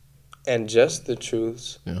truths and just the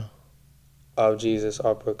truths of Jesus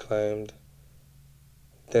are proclaimed,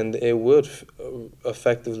 then it would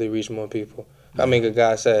effectively reach more people. I mean,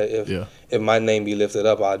 God said, if my name be lifted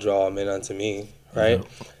up, I'll draw men unto me, right?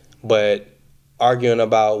 Yeah. But arguing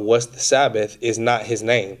about what's the Sabbath is not his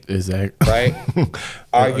name. Exactly. Right?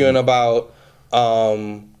 Arguing about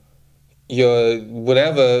your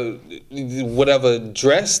whatever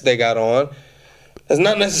dress they got on, that's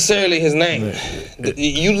not necessarily his name.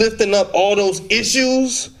 You lifting up all those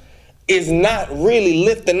issues is not really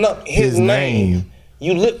lifting up his name.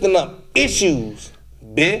 You lifting up issues,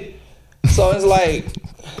 bitch. So it's like,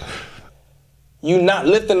 you not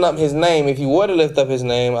lifting up his name. If you were to lift up his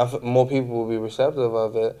name, more people will be receptive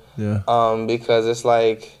of it. Yeah. Because it's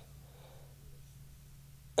like,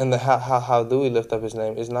 and how do we lift up his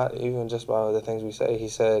name? It's not even just by the things we say. He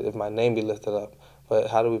said, if my name be lifted up. But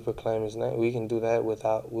how do we proclaim his name? We can do that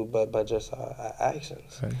by just our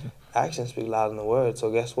actions. Actions speak louder than the words.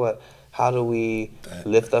 So guess what? How do we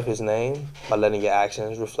lift up his name? By letting your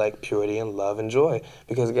actions reflect purity and love and joy.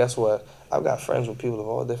 Because guess what? I've got friends with people of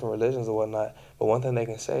all different religions and whatnot. But one thing they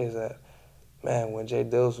can say is that, man, when Jay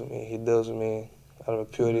deals with me, he deals with me out of a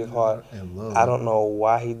purity of heart. I don't know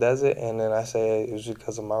why he does it. And then I say it was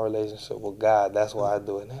because of my relationship with God. That's why I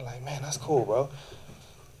do it. And they're like, man, that's cool, bro.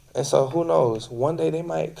 And so who knows? One day they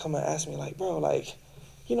might come and ask me like, bro, like,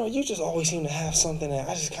 you know, you just always seem to have something that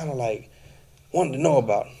I just kind of like wanted to know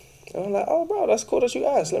about. And I'm like, oh, bro, that's cool that you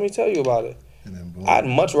asked. Let me tell you about it. I'd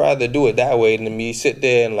much rather do it that way than me sit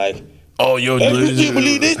there and like, oh, yo, you still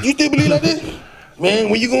believe this? You still believe like this? Man,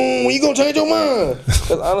 when you gonna change your mind?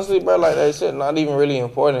 Because honestly, bro, like that shit not even really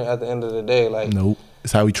important at the end of the day. Like, nope.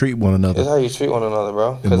 It's how we treat one another. It's how you treat one another,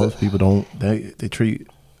 bro. And most people don't. They treat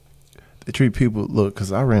they treat people. Look,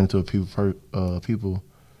 because I ran into a people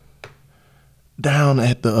down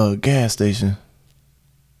at the gas station,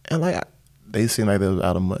 and like they seemed like they was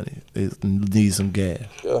out of money. They need some gas.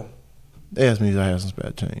 Yeah. They asked me if I had some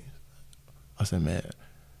spare change. I said, man,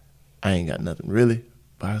 I ain't got nothing really,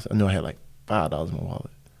 but I knew I had like $5 in my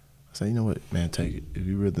wallet. I said, you know what, man, take it. If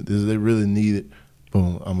you really, if they really need it,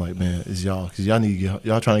 boom. I'm like, man, it's y'all, cause y'all need to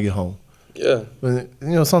y'all trying to get home. Yeah. But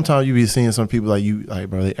sometimes you be seeing some people like you, like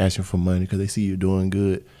bro, they asking for money because they see you doing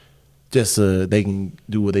good, just so they can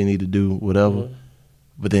do what they need to do, whatever. Mm-hmm.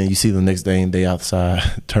 But then you see them next day and they outside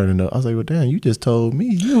turning up. I was like, well, damn, you just told me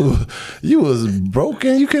you was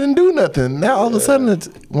broken, you couldn't do nothing. Now all of a sudden,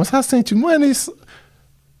 once I sent you money,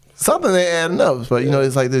 something ain't adding up. But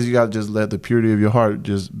it's like this. You gotta just let the purity of your heart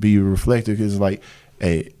just be reflected. It's like,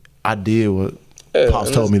 hey, I did what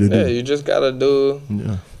Pops told me to do. Yeah, you just gotta do.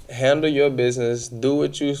 Yeah. Handle your business, do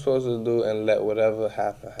what you're supposed to do, and let whatever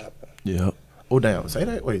happen. Yeah. Oh, damn. Say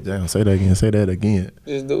that. Wait, damn. Say that again. Say that again.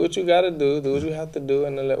 Just do what you got to do what you have to do,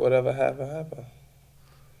 and then let whatever happen.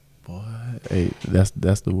 Boy, hey, that's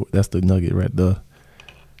the nugget right there.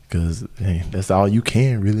 Because, hey, that's all you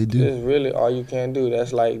can really do. It's really all you can do.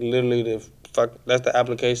 That's like literally that's the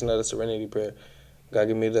application of the serenity prayer. God,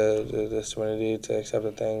 give me the serenity to accept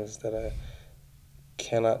the things that I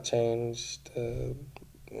cannot change,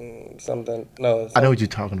 I know what you're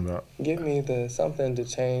talking about. Give me the something to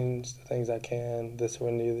change the things I can, the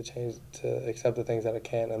serenity to accept the things that I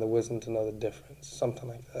can, and the wisdom to know the difference. Something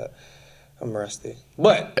like that. I'm rusty,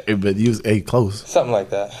 but you was close. Something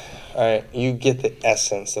like that. All right, you get the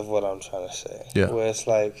essence of what I'm trying to say. Yeah. Where it's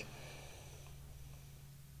like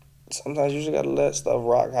sometimes you just gotta let stuff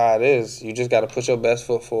rock how it is. You just gotta put your best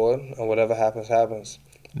foot forward, and whatever happens, happens.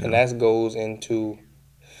 Yeah. And that goes into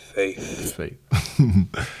faith.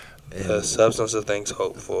 The substance of things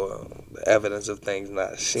hoped for, the evidence of things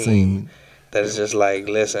not seen. That is just like,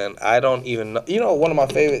 listen, I don't even know. One of my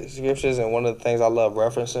favorite scriptures and one of the things I love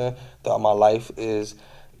referencing throughout my life is,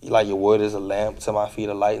 like, your word is a lamp to my feet,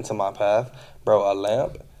 a light into my path. Bro, a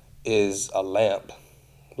lamp is a lamp.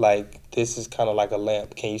 Like, this is kind of like a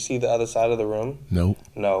lamp. Can you see the other side of the room? Nope.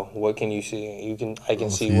 No. What can you see? I can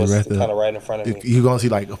see what's kind of right in front of me. You're going to see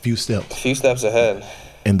like a few steps. A few steps ahead.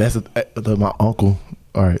 And that's my uncle.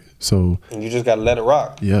 All right, so. And you just got to let it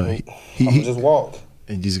rock. Yeah. He just walk.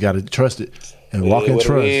 And you just got to trust it and walk in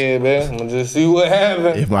trust. Yeah, man. I'm going to just see what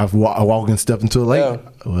happens. If I walk and step into a lake,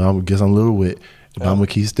 well, I guess I'm a little wet. But I'm going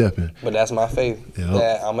to keep stepping. But that's my faith. Yep.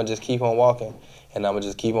 That I'm going to just keep on walking. And I'm going to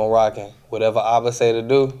just keep on rocking. Whatever Abba say to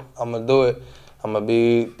do, I'm going to do it. I'm going to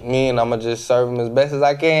be me, and I'm going to just serve him as best as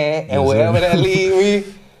I can. And wherever that leads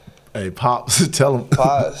me. Hey, Pops, tell him.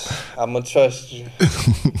 Pops, I'm going to trust you.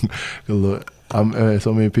 Look, I'm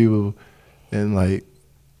so many people, and like,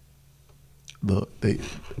 look,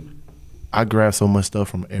 I grab so much stuff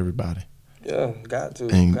from everybody. Yeah, got to.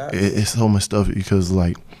 And it's so much stuff because,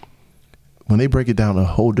 like, when they break it down a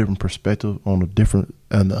whole different perspective on a different,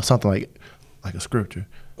 something like a scripture,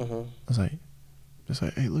 I was like, it's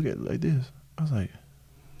like, hey, look at it like this. I was like,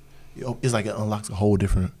 it's like it unlocks a whole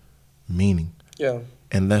different meaning. Yeah.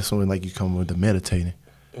 And that's when, like, you come with the meditating.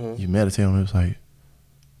 You meditate on it, it's like.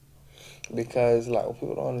 Because, like, what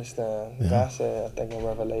people don't understand, God said, I think in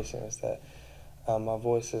Revelations, that my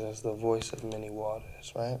voice is as the voice of many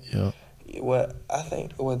waters, right? Yeah. What I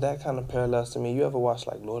think, what that kind of parallels to me, you ever watch,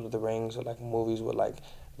 like, Lord of the Rings or, like, movies with, like,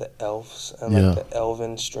 the elves and, like, the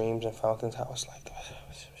elven streams and fountains, how it's like,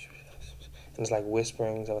 and it's like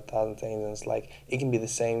whisperings of 1,000 things, and it's like, it can be the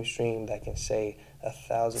same stream that can say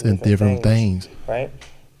 1,000 different things. Right?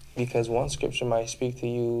 Because one scripture might speak to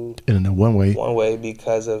you in one way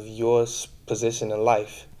because of your position in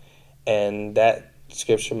life, and that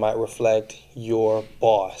scripture might reflect your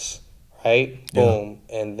boss, right? Yeah. Boom.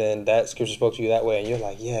 And then that scripture spoke to you that way, and you're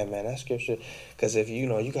like, yeah, man, that scripture, because if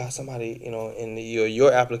you got somebody, in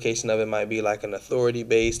your application of it might be like an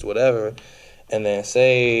authority-based whatever, and then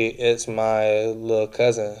say it's my little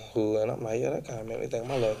cousin and I'm like, yeah, that kind of made me think of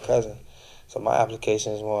my little cousin. So my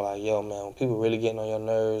application is more like, yo, man, when people really getting on your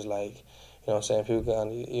nerves, like, you know what I'm saying, people got,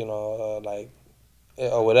 like,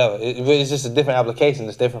 or whatever. It's just a different application,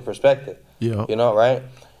 it's a different perspective. Yeah. Right?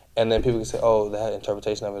 And then people can say, oh, that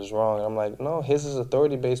interpretation of it is wrong. And I'm like, no, his is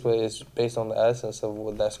authority-based, but it's based on the essence of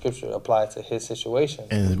what that scripture applied to his situation.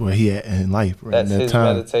 And where he at in life. Right? That's his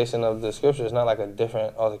meditation of the scripture. It's not like a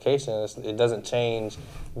different altercation. It doesn't change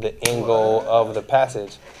the end goal of the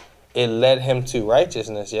passage. It led him to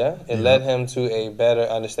righteousness, yeah? It led him to a better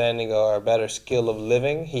understanding or a better skill of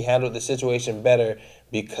living. He handled the situation better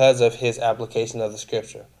because of his application of the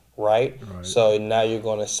scripture, right? So now you're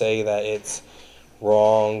going to say that it's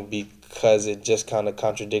wrong because it just kind of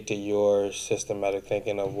contradicted your systematic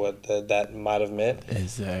thinking of what that might have meant.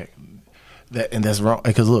 Exactly. And that's wrong.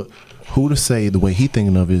 Because look, who to say the way he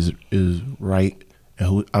thinking of is right,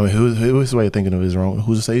 and who's way of thinking of is wrong.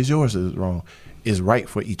 Who to say is yours is wrong, is right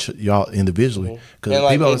for each y'all individually. Because and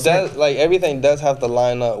like it does, like everything does have to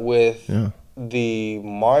line up with the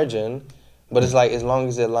margin. But it's like as long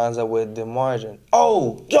as it lines up with the margin.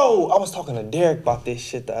 Oh, yo, I was talking to Derek about this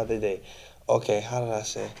shit the other day. Okay, how did I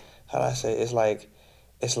say? It's like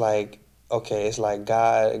okay, it's like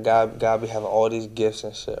God be having all these gifts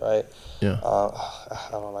and shit, right? Yeah. I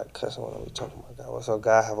don't like cussing when we talking about God. So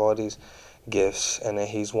God have all these gifts, and then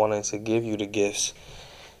He's wanting to give you the gifts.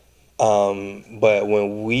 But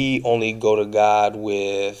when we only go to God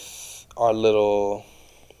with our little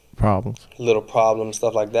problems,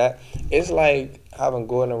 stuff like that, it's like having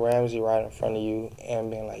Gordon Ramsay right in front of you and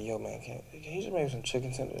being like, yo, man, can you just make some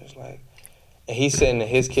chicken tenders? Like, and he's sitting in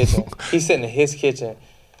his kitchen.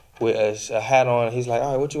 With a hat on. And he's like,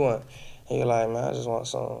 all right, what you want? And you're like, man, I just want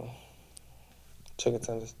some chicken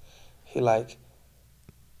tenders. He like,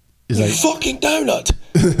 you fucking donut.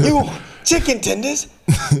 You chicken tenders.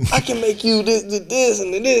 I can make you this and this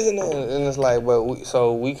and that. And it's like, but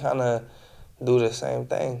we kind of do the same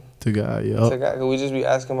thing. To God, yeah. To God, we just be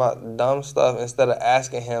asking about dumb stuff instead of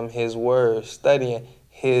asking Him His word, studying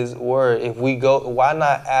His word. If we go, why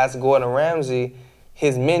not ask Gordon Ramsay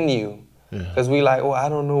his menu? Because we like, I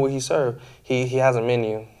don't know what he served. He has a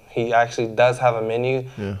menu. He actually does have a menu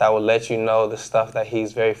that will let you know the stuff that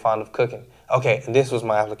he's very fond of cooking. Okay, and this was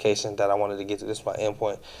my application that I wanted to get to. This is my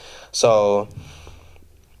endpoint. So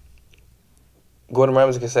Gordon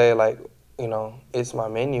Ramsay can say, like, it's my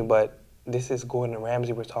menu, but this is Gordon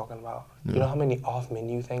Ramsay we're talking about. Yeah. You know how many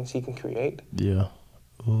off-menu things he can create? Yeah.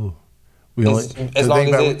 Ooh. As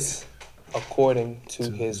long as it's according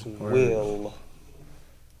to his will.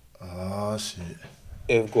 Oh, shit.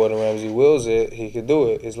 If Gordon Ramsay wills it, he could do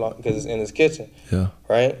it because it's in his kitchen. Yeah.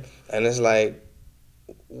 Right? And it's like,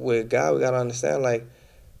 with God, we got to understand, like,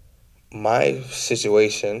 my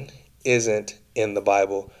situation isn't in the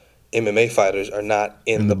Bible. MMA fighters are not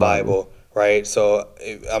in the Bible, right? So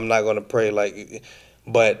I'm not going to pray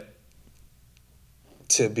but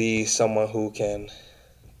to be someone who can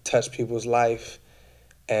touch people's life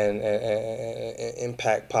and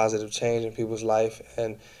impact positive change in people's life,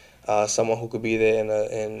 and someone who could be there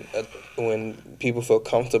when people feel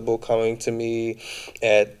comfortable coming to me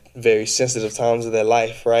at very sensitive times of their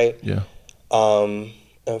life, right? Yeah.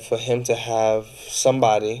 And for him to have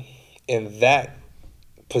somebody in that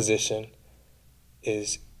position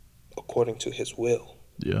is according to his will.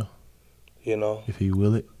 Yeah. If he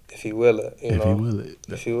will it. If he will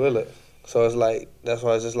it. So it's like, that's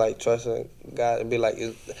why it's just like trusting God and be like,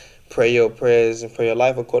 pray your prayers and pray your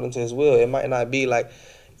life according to his will. It might not be like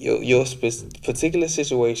your particular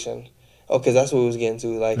situation. Because that's what we was getting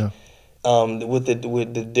to, like, with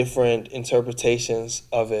the different interpretations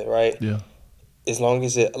of it, right? Yeah. As long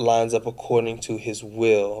as it lines up according to his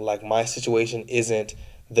will. Like, my situation isn't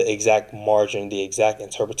the exact margin, the exact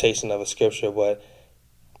interpretation of a scripture, but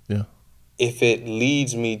if it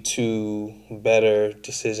leads me to better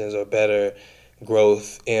decisions or better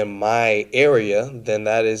growth in my area, then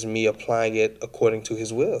that is me applying it according to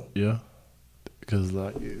his will. Yeah. Because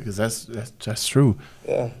that's true.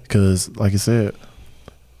 Yeah. Because, like I said,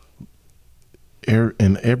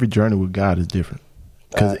 in every journey with God is different.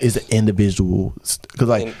 Because it's an individual. Because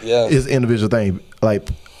it's an individual thing. Like,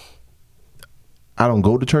 I don't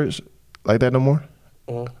go to church like that no more.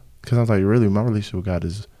 Because I was like, really, my relationship with God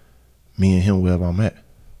is me and Him wherever I'm at,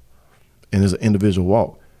 and it's an individual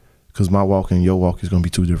walk. Because my walk and your walk is going to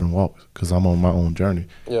be two different walks. Because I'm on my own journey.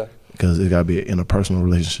 Yeah. Because it got to be an interpersonal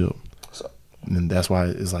relationship. And that's why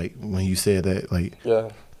it's like when you said that, like,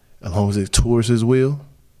 as long as it's towards His will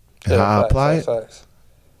and how I apply it,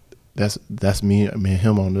 that's me and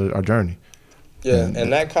Him on our journey. Yeah,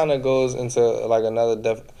 and that kind of goes into like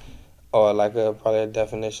another probably a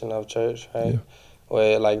definition of church, right? Yeah.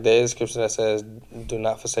 Where like there is scripture that says, "Do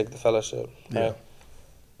not forsake the fellowship." Right?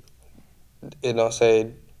 Yeah.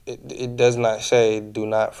 It does not say, "Do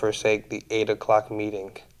not forsake the 8 o'clock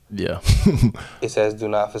meeting." Yeah. It says, do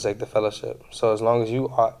not forsake the fellowship. So as long as you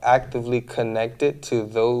are actively connected to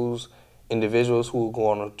those individuals who are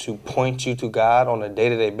going to point you to God on a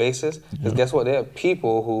day-to-day basis, because guess what? There are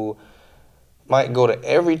people who might go to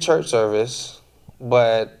every church service,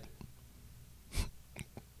 but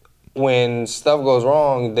when stuff goes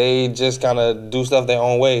wrong, they just kind of do stuff their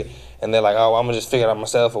own way, and they're like, oh, I'm going to just figure it out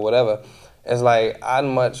myself or whatever. It's like, I'd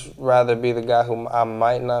much rather be the guy who I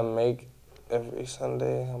might not make every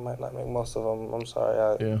Sunday. I might not make most of them. I'm sorry.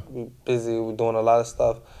 I'll be busy. We're doing a lot of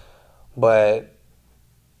stuff. but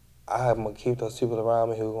I'm gonna keep those people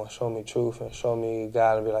around me who are gonna show me truth and show me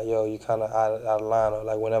God and be like, yo, you kind of out of line, or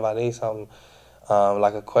like whenever I need something,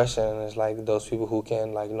 like a question, it's like those people who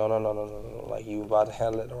can like, no, like you about to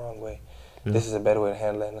handle it the wrong way. Yeah. This is a better way to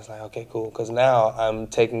handle it. And it's like, okay, cool. Because now I'm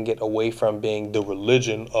taking it away from being the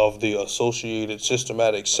religion of the associated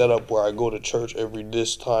systematic setup where I go to church every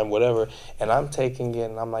this time, whatever. And I'm taking it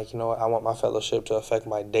and I'm like, you know what? I want my fellowship to affect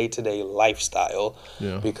my day-to-day lifestyle.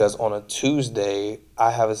 Yeah. Because on a Tuesday, I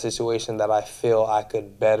have a situation that I feel I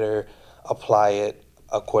could better apply it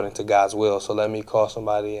according to God's will. So let me call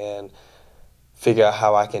somebody and figure out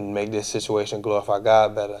how I can make this situation glorify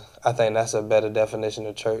God better. I think that's a better definition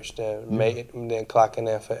of church than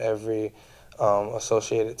clocking in for every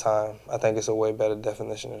associated time. I think it's a way better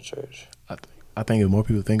definition of church. I think if more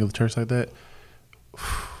people think of church like that,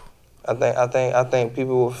 I think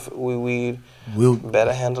people will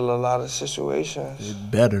better handle a lot of situations.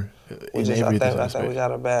 Better in everything. I think we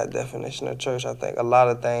got a bad definition of church. I think a lot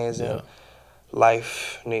of things in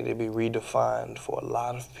life need to be redefined for a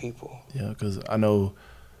lot of people. Yeah, because I know,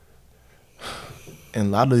 and a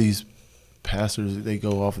lot of these pastors, they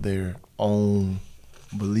go off their own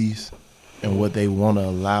beliefs and what they want to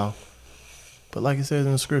allow. But like it says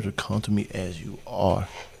in the scripture, come to me as you are.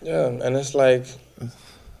 Yeah, and it's like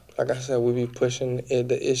I said, we be pushing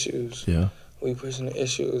the issues. Yeah. We pushing the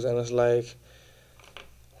issues, and it's like,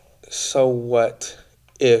 so what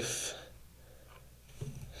if...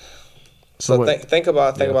 So think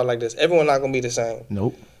about it like this. Everyone not gonna be the same.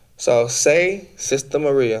 Nope. So say Sister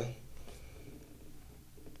Maria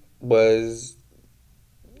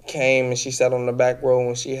came and she sat on the back row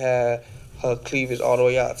when she had her cleavage all the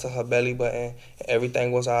way out to her belly button.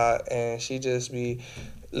 Everything was out, and she just be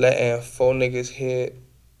letting 4 niggas hit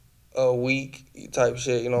a week type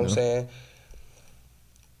shit. You know what I'm saying?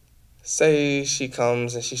 Say she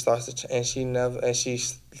comes and she starts to she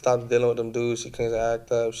stops dealing with them dudes. She cleans her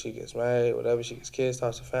act up. She gets married, whatever. She gets kids,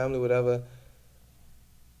 starts a family, whatever.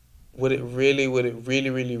 Would it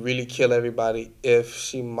really kill everybody if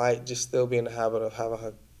she might just still be in the habit of having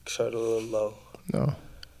her shirt a little low? No.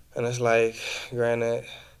 And it's like, granted,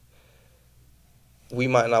 we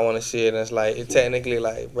might not want to see it. And it's like, technically,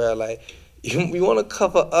 like, bro, like, you want to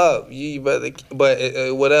cover up,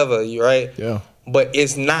 but whatever, you right? Yeah. But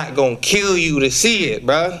it's not gonna kill you to see it,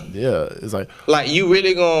 bro. Yeah, it's like you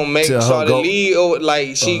really gonna make Shawty leave, or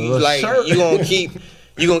like she like shirt. you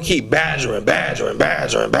gonna keep badgering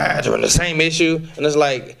the same issue, and it's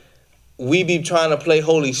like we be trying to play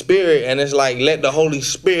Holy Spirit, and it's like let the Holy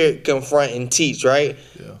Spirit confront and teach, right?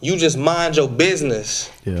 Yeah. You just mind your business,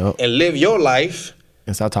 and live your life.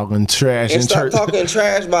 And stop talking trash and stop talking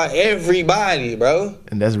trash about everybody, bro.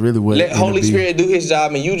 And that's really what. Let Holy Spirit do His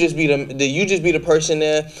job, and you just be the person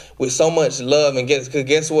there with so much love. And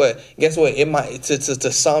guess what? It might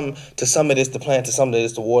to some of this to plant, to some of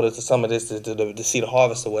this to water, to some of this to see the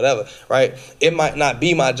harvest or whatever, right? It might not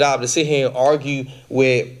be my job to sit here and argue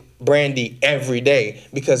with Brandy every day,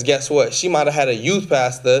 because guess what? She might have had a youth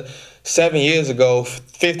pastor 7 years ago,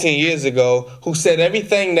 15 years ago, who said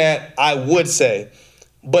everything that I would say.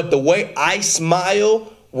 But the way I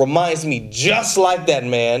smile reminds me just like that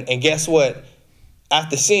man. And guess what?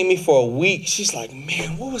 After seeing me for a week, she's like,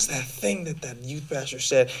 man, what was that thing that youth pastor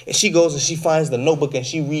said? And she goes and she finds the notebook and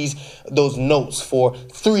she reads those notes for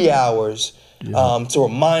 3 hours to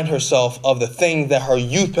remind herself of the thing that her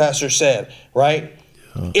youth pastor said, right?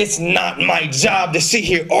 It's not my job to sit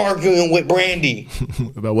here arguing with Brandy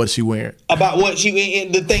about what she wearing,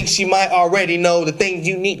 the things she might already know, the things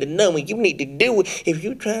you need to know and you need to do if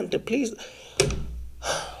you're trying to please.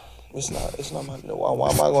 It's not my. Why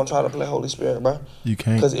am I gonna try to play Holy Spirit, bro? You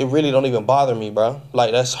can't, because it really don't even bother me, bro.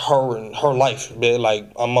 Like that's her and her life, man.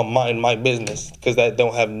 Like I'm a mind my business, because that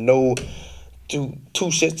don't have no two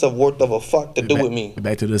shits of worth of a fuck to do with me.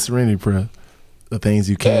 Back to the serenity prayer. The things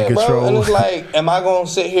you can't control. Bro. And it's like, am I gonna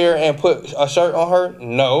sit here and put a shirt on her?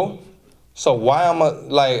 No. So why am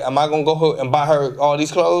I gonna go and buy her all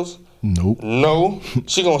these clothes? Nope. No.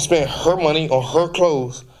 She gonna spend her money on her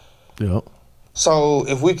clothes. Yep. So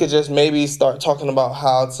if we could just maybe start talking about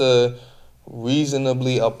how to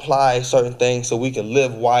reasonably apply certain things so we can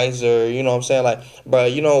live wiser, you know what I'm saying? Like, bro,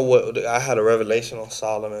 you know what? I had a revelation on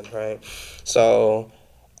Solomon, right? So,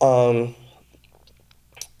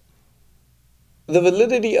 the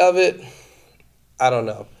validity of it, I don't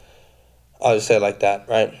know. I'll just say it like that,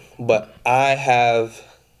 right? But I have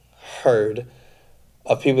heard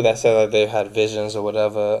of people that say that they've had visions or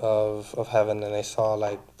whatever of heaven, and they saw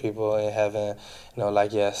like people in heaven, you know,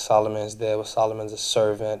 like, yeah, Solomon's there, but Solomon's a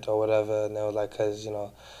servant or whatever, and they were like, because, you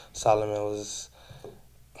know, Solomon was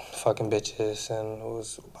fucking bitches, and it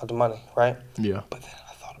was about the money, right? Yeah. But then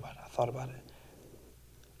I thought about it.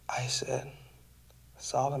 I said,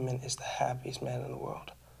 Solomon is the happiest man in the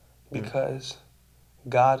world because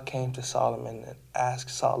God came to Solomon and asked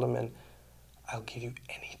Solomon, I'll give you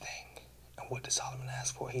anything. And what did Solomon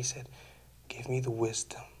ask for? He said, give me the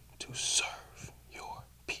wisdom to serve your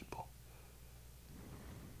people.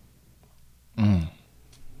 Mm.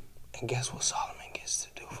 And guess what Solomon gets to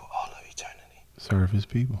do for all of eternity? Serve his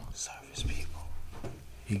people. Serve his people.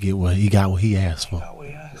 He got what he asked for. He got what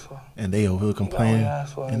he asked for. And they over here complaining.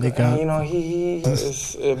 And they got,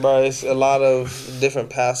 it's a lot of different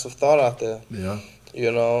paths of thought out there. Yeah. You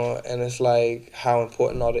know, and it's like how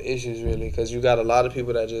important are the issues really? Because you got a lot of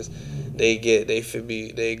people that just they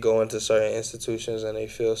go into certain institutions and they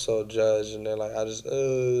feel so judged and they're like, and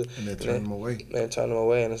they turn them away. They turn them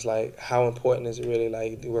away, and it's like, how important is it really?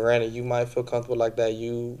 Like, granted, you might feel comfortable like that,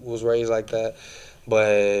 you was raised like that,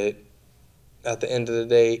 but at the end of the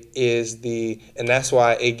day, and that's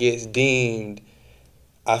why it gets deemed.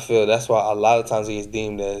 I feel that's why a lot of times it gets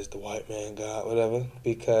deemed as the white man God, whatever,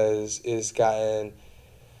 because it's gotten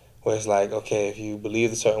where it's like, okay, if you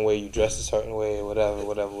believe a certain way, you dress a certain way,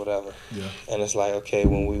 whatever. Yeah. And it's like, okay,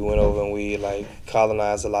 when we went over and we like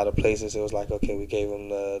colonized a lot of places, it was like, okay, we gave them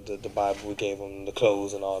the Bible, we gave them the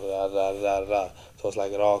clothes and all that. So it's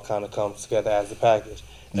like it all kind of comes together as the package.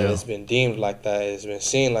 And it's been deemed like that. It's been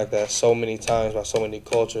seen like that so many times by so many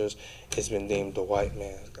cultures. It's been deemed the white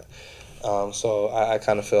man. So I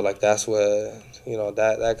kind of feel like that's where,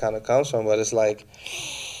 that kind of comes from. But it's like,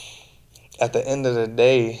 at the end of the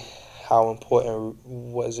day, how important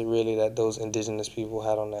was it really that those indigenous people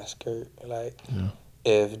had on that skirt? Like,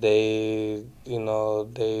 if they,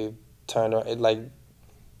 they turned around, like,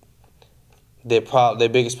 their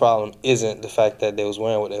biggest problem isn't the fact that they was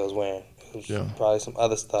wearing what they was wearing. It was probably some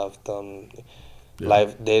other stuff.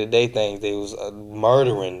 Like day-to-day things, they was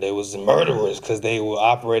murdering. They was murderers because they were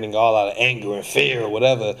operating all out of anger and fear or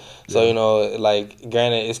whatever. So, like,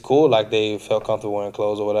 granted, it's cool, like, they felt comfortable wearing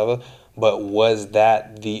clothes or whatever, but was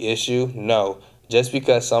that the issue? No. Just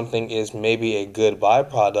because something is maybe a good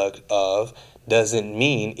byproduct of doesn't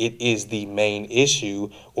mean it is the main issue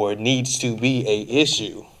or needs to be a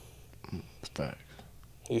issue. Facts.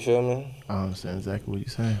 You feel me? I understand exactly what you're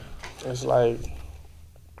saying. It's like...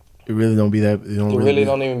 It really don't be that. It really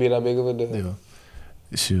don't even be that big of a deal. Yeah.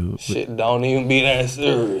 Shit don't even be that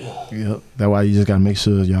serious. Yeah. That's why you just gotta make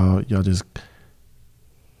sure y'all just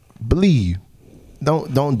believe.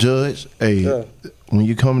 Don't judge. Hey, when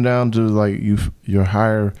you come down to like your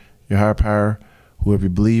higher power, whoever you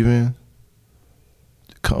believe in,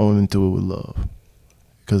 come into it with love.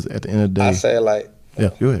 Because at the end of the day, I say it like.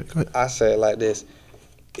 Yeah. Go ahead. I say it like this: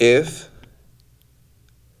 if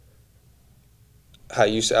I'm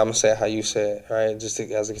gonna say it how you said, right? Just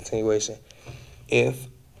as a continuation. If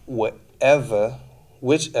whoever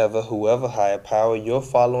higher power you're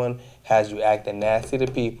following has you acting nasty to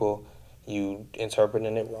people, you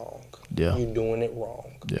interpreting it wrong. Yeah. You doing it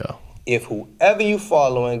wrong. Yeah. If whoever you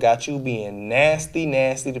following got you being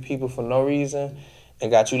nasty to people for no reason and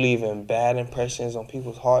got you leaving bad impressions on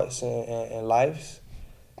people's hearts and lives,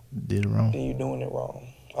 did it wrong. Then you doing it wrong.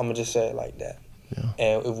 I'm gonna just say it like that. Yeah.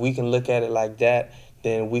 And if we can look at it like that,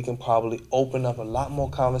 then we can probably open up a lot more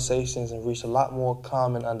conversations and reach a lot more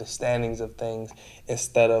common understandings of things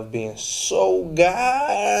instead of being so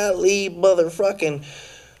godly motherfucking.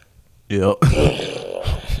 Yep.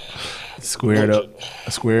 Squared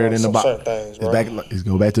in the box. It's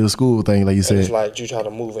go back to the school thing, like you said. It's like you try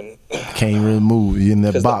to move and can't really move. You're in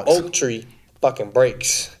that box. The oak tree fucking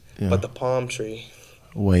breaks, but the palm tree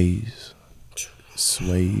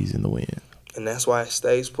sways in the wind. And that's why it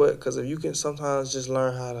stays put. Because if you can sometimes just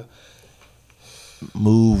learn how to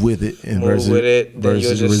move with it and then you'll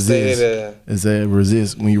just resist. Stay there. Is that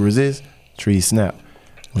resist? When you resist, trees snap.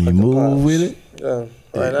 When you move with it. Yeah.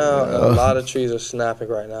 Right now, a lot of trees are snapping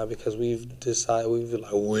right now because we've like,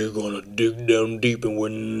 we're going to dig down deep and we're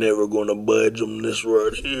never going to budge on this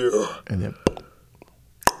right here.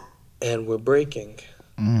 And we're breaking.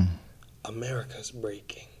 America's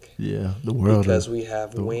breaking. Yeah, the world. Because we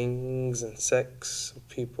have wings and sex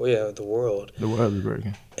people. Yeah, the world. The world is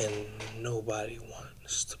breaking. And nobody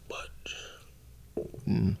wants to budge.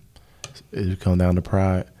 It comes down to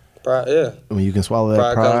pride. Pride, yeah. When you can swallow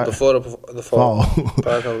that pride comes before the fall.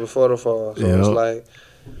 Pride comes before the fall. So it's like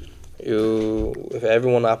if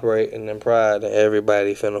everyone operating in pride, then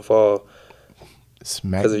everybody finna fall.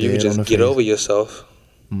 Because if you can just get over yourself,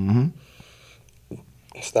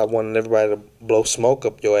 stop wanting everybody to blow smoke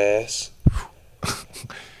up your ass.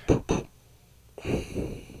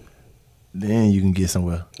 then you can get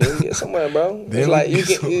somewhere. Then you get somewhere, bro. Then It's like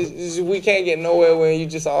we we can't get nowhere when you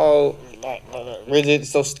just all rigid,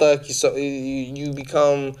 so stuck. You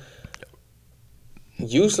become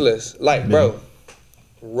useless. Like, bro,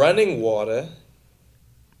 running water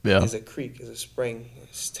is a creek, is a spring.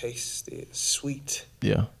 It's tasty, it's sweet.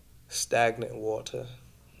 Yeah. Stagnant water.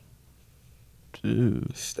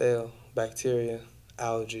 Dude. Stale, bacteria,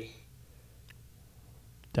 algae.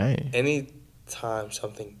 Dang. Anytime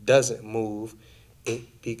something doesn't move,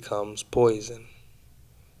 it becomes poison.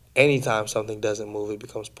 Anytime something doesn't move, it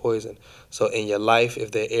becomes poison. So in your life,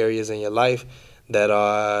 if there are areas in your life that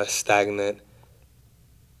are stagnant,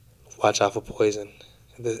 watch out for poison.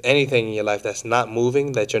 If there's anything in your life that's not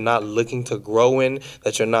moving, that you're not looking to grow in,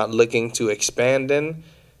 that you're not looking to expand in,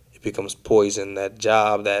 it becomes poison. That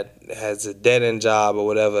job that has a dead-end job or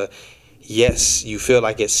whatever, yes, you feel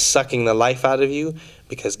like it's sucking the life out of you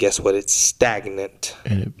because guess what? It's stagnant.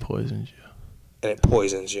 And it poisons you. And it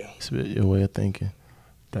poisons you. It's your way of thinking.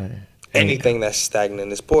 Dang. Anything that's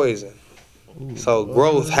stagnant is poison. Ooh, so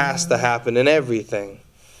growth has to happen in everything.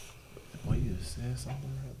 Boy, you just said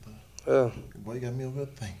something right Yeah. there. Boy, you got me over here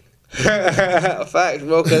thinking. Facts,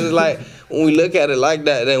 bro. Because it's like when we look at it like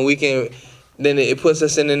that, then it puts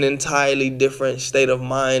us in an entirely different state of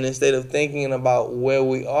mind and state of thinking about where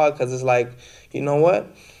we are. Because it's like, you know what?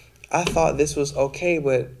 I thought this was okay,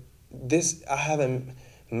 but I haven't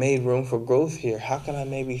made room for growth here. How can I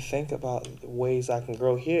maybe think about ways I can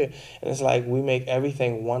grow here? And it's like we make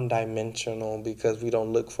everything one-dimensional because we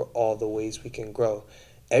don't look for all the ways we can grow.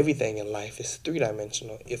 Everything in life is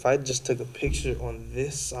three-dimensional. If I just took a picture on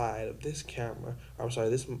this side of this camera,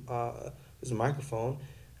 this microphone,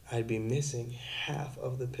 I'd be missing half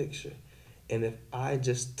of the picture. And if I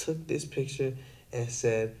just took this picture and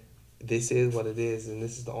said, this is what it is and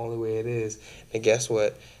this is the only way it is, then guess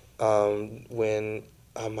what? When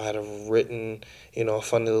I might have written, a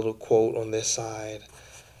funny little quote on this side,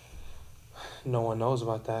 no one knows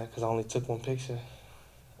about that because I only took one picture.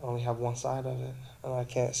 I only have one side of it, and I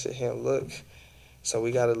can't sit here and look. So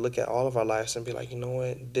we got to look at all of our lives and be like, you know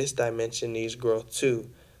what? This dimension needs growth too.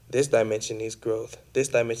 This dimension needs growth. This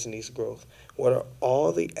dimension needs growth. What are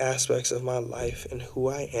all the aspects of my life and who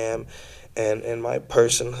I am and my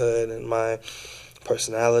personhood and my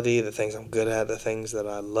personality, the things I'm good at, the things that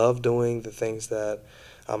I love doing, the things that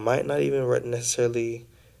I might not even necessarily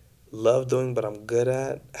love doing, but I'm good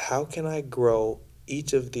at? How can I grow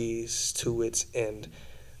each of these to its end?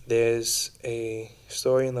 There's a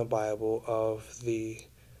story in the Bible of the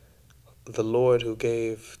Lord who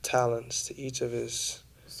gave talents to each of his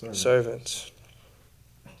servants.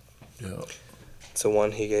 Yeah. To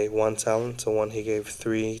one he gave 1 talent, to one he gave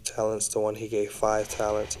 3 talents, to one he gave 5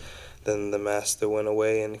 talents. Then the master went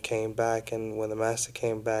away and came back, and when the master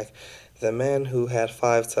came back, the man who had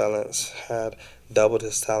 5 talents had doubled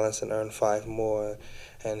his talents and earned 5 more.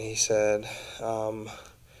 And he said,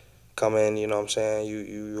 come in, you know what I'm saying,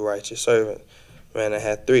 you righteous servant. Man that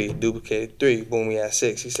had 3, duplicated 3, boom, he had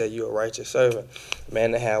 6. He said, you're a righteous servant.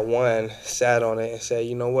 Man that had 1 sat on it and said,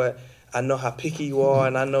 you know what, I know how picky you are,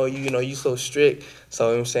 and I know you so strict. So you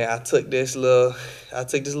know what I'm saying, I took this little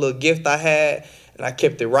gift I had, and I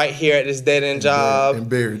kept it right here at this dead-end job. And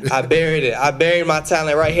buried it. I buried it. I buried my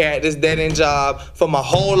talent right here at this dead-end job for my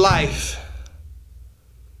whole life.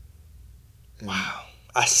 Wow.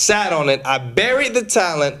 I sat on it. I buried the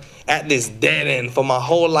talent at this dead end for my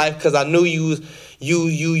whole life because I knew you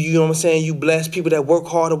know what I'm saying, you bless people that work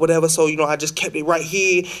hard or whatever. So, I just kept it right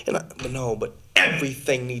here. But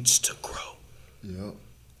everything needs to grow. Yep.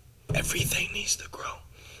 Everything needs to grow.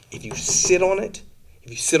 If you sit on it,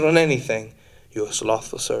 if you sit on anything, you're a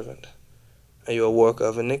slothful servant. And you're a worker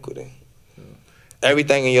of iniquity. Yeah.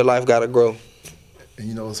 Everything in your life got to grow.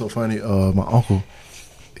 And it's so funny, my uncle,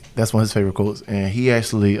 that's one of his favorite quotes, and he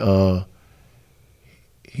actually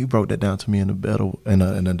he broke that down to me in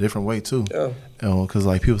a different way too. Yeah. Because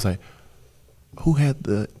like people say, who had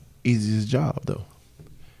the easiest job though?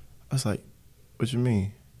 I was like, what you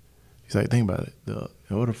mean? He's like, think about it.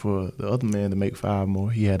 In order for the other man to make 5 more,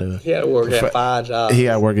 he had to work at 5 jobs. He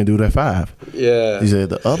had to work and do that 5. Yeah. He said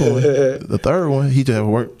the other one, the third one, he just had to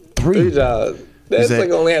work 3 jobs. That's like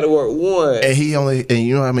only had to work 1. And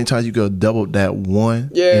you know how many times you go double that 1 in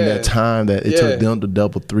that time that it took them to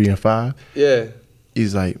double 3 and 5? Yeah.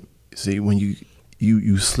 He's like, see, when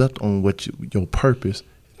you slept on your purpose,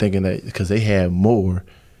 thinking that because they had more,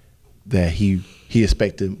 that he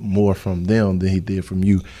expected more from them than he did from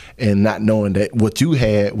you, and not knowing that what you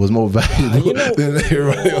had was more valuable than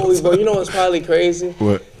everybody else. But you know what's probably crazy?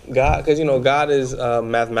 What? God, because God is a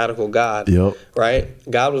mathematical God. Yep. Right?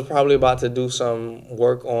 God was probably about to do some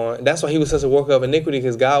work on. That's why he was such a worker of iniquity,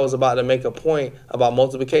 because God was about to make a point about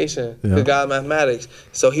multiplication. Because God mathematics.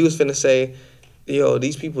 So he was finna say, yo,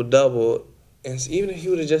 these people doubled, and even if he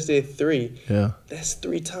would have just did 3, that's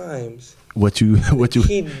 3 times. What you?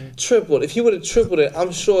 He tripled. If he would have tripled it,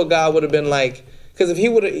 I'm sure God would have been like. Because if he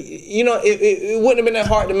would have, it wouldn't have been that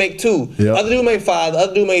hard to make 2. Yep. Other dude made 5, the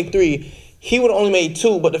other dude made 3. He would have only made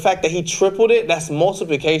 2, but the fact that he tripled it, that's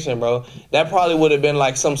multiplication, bro. That probably would have been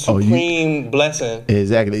like some supreme blessing.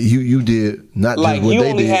 Exactly. You did not just like what you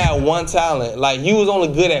they only did. had one talent. Like you was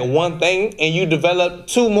only good at one thing, and you developed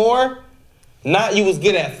 2 more. Not you was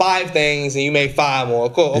good at 5 things and you made 5 more.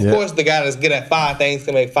 Of course, the guy that's good at 5 things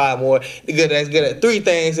can make 5 more. The guy that's good at 3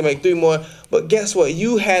 things can make 3 more. But guess what?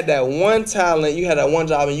 You had that one talent, you had that one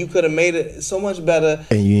job, and you could have made it so much better.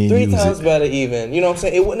 And you 3 times better even. You know what I'm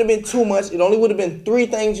saying? It wouldn't have been too much. It only would have been 3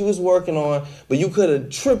 things you was working on, but you could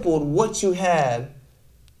have tripled what you had.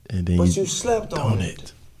 And then you slept on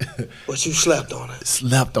it. But you slept on it.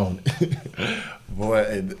 Slept on it.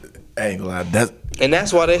 Boy, I ain't gonna lie.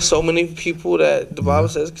 That's why there's so many people that the Bible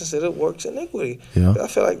says consider works iniquity. Yeah. I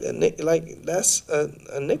feel like that's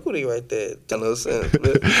iniquity right there.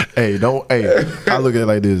 Hey, I look at it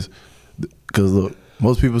like this, because look,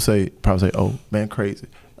 most people probably say, "Oh man, crazy."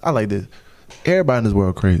 I like this. Everybody in this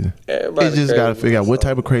world crazy. You just gotta figure out what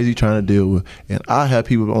type of crazy you're trying to deal with. And I have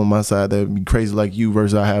people on my side that be crazy like you,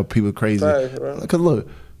 versus I have people crazy. Because look,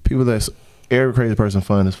 people every crazy person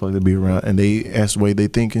fun as fuck to be around, and that's the way they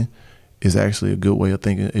thinking is actually a good way of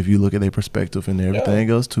thinking if you look at their perspective and everything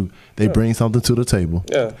else too. They bring something to the table.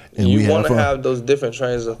 Yeah. And you want to have those different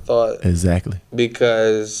trains of thought. Exactly.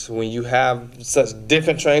 Because when you have such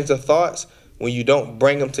different trains of thoughts, when you don't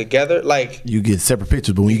bring them together, like you get separate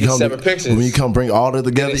pictures, but when you come bring all that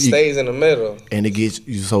together, it stays in the middle, and it gets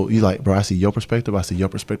you. So you like, bro, I see your perspective, I see your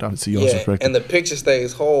perspective, I see your perspective, and the picture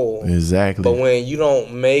stays whole. Exactly. But when you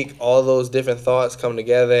don't make all those different thoughts come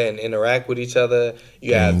together and interact with each other,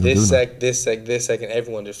 you have this sec, and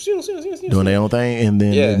everyone just doing their own thing, and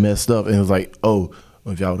then they messed up, and it's like, oh,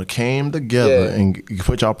 if y'all would have came together and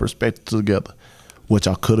put y'all perspective together, what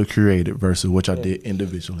y'all could have created versus what y'all did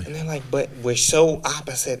individually. And they're like, but we're so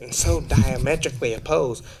opposite and so diametrically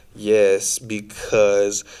opposed. Yes,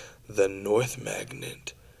 because the North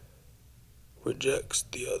Magnet rejects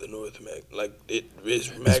the other North Magnet. Like, it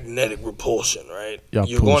is magnetic repulsion, right?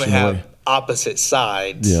 You're going to have opposite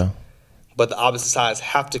sides. Yeah. But the opposite sides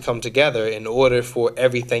have to come together in order for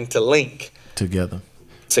everything to link. Together.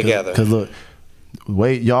 Because look,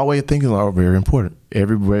 y'all way of thinking are very important.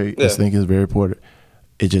 Every way of thinking is very important.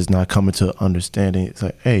 It's just not coming to understanding. It's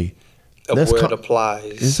like, hey, of where it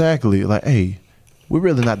applies. Exactly. Like, hey, we're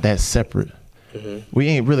really not that separate. Mm-hmm. We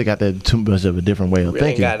ain't really got that too much of a different way of thinking.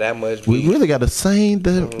 We ain't got that much. We really got the same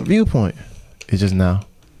viewpoint. It's just now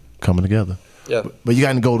coming together. Yeah. But you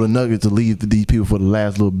got to go to Nuggets to leave these people for the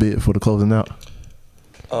last little bit for the closing out.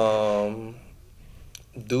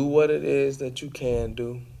 Do what it is that you can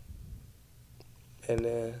do, and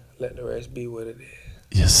then let the rest be what it is.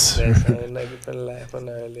 Yes, sir. That same nugget from the last one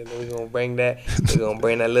earlier. We're gonna bring that. We're gonna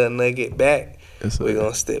bring that little nugget back. Yes, we're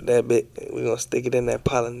gonna stick that bit. We're gonna stick it in that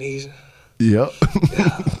Polynesian. Yep.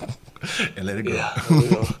 And let it go. Yeah,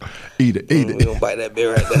 eat it. We're gonna bite that bit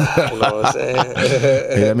right there. You know what I'm saying?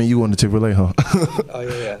 Hey, I mean, you went to Chick-fil-A, huh? Oh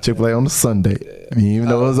yeah. Chick-fil-A on the Sunday. Yeah. You even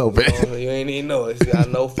know it was open. You ain't even know it. I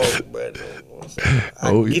know folk, but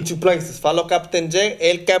I get you places. Follow Captain J,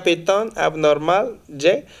 El Capitan Abnormal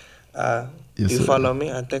J. Yes, you follow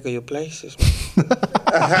me, I take you places.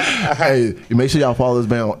 Hey, make sure y'all follow this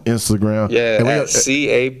man on Instagram. Yeah, at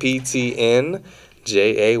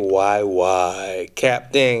CAPTNJAYY.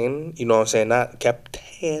 Captain, you know what I'm saying? Not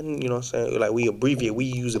Captain, you know what I'm saying? Like, we abbreviate. We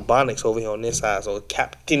use ebonics over here on this side. So,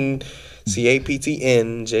 Captain,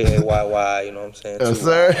 CAPTNJAYY, you know what I'm saying? Yes,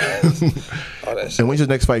 sir. All that shit. And when's your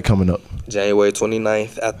next fight coming up? January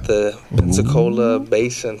 29th at the Pensacola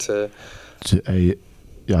Base Center. Hey,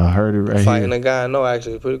 y'all heard it right Fighting here. a guy I know,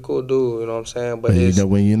 actually, pretty cool dude. You know what I'm saying? But you know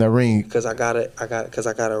when you in that ring, because I gotta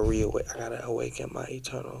awaken my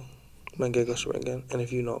eternal Mangekyo Sharingan. And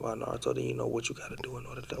if you know about Naruto, then you know what you gotta do in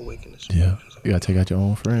order to awaken this. Yeah, you gotta take out your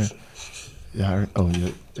own friend. Yeah.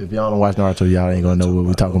 If y'all don't watch Naruto, y'all ain't gonna know what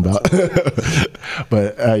we're talking about.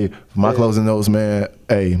 But hey, for my closing notes, man.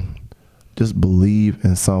 Hey, just believe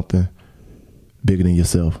in something bigger than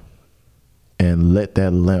yourself. And let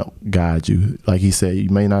that lamp guide you. Like he said,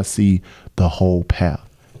 you may not see the whole path.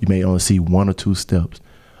 You may only see 1 or 2 steps,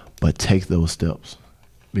 but take those steps,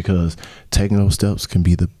 because taking those steps can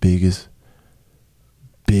be the biggest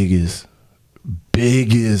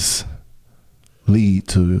lead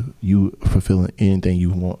to you fulfilling anything you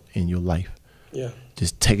want in your life. Yeah.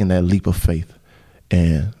 Just taking that leap of faith.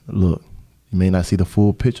 And look, you may not see the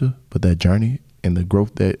full picture, but that journey and the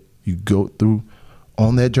growth that you go through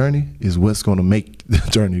on that journey is what's going to make the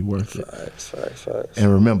journey worth it. Facts.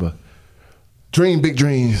 And remember, dream big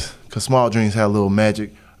dreams, because small dreams have a little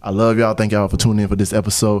magic. I love y'all. Thank y'all for tuning in for this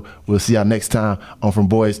episode. We'll see y'all next time on From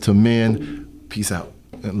Boys to Men. Peace out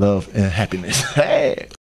and love and happiness. Hey.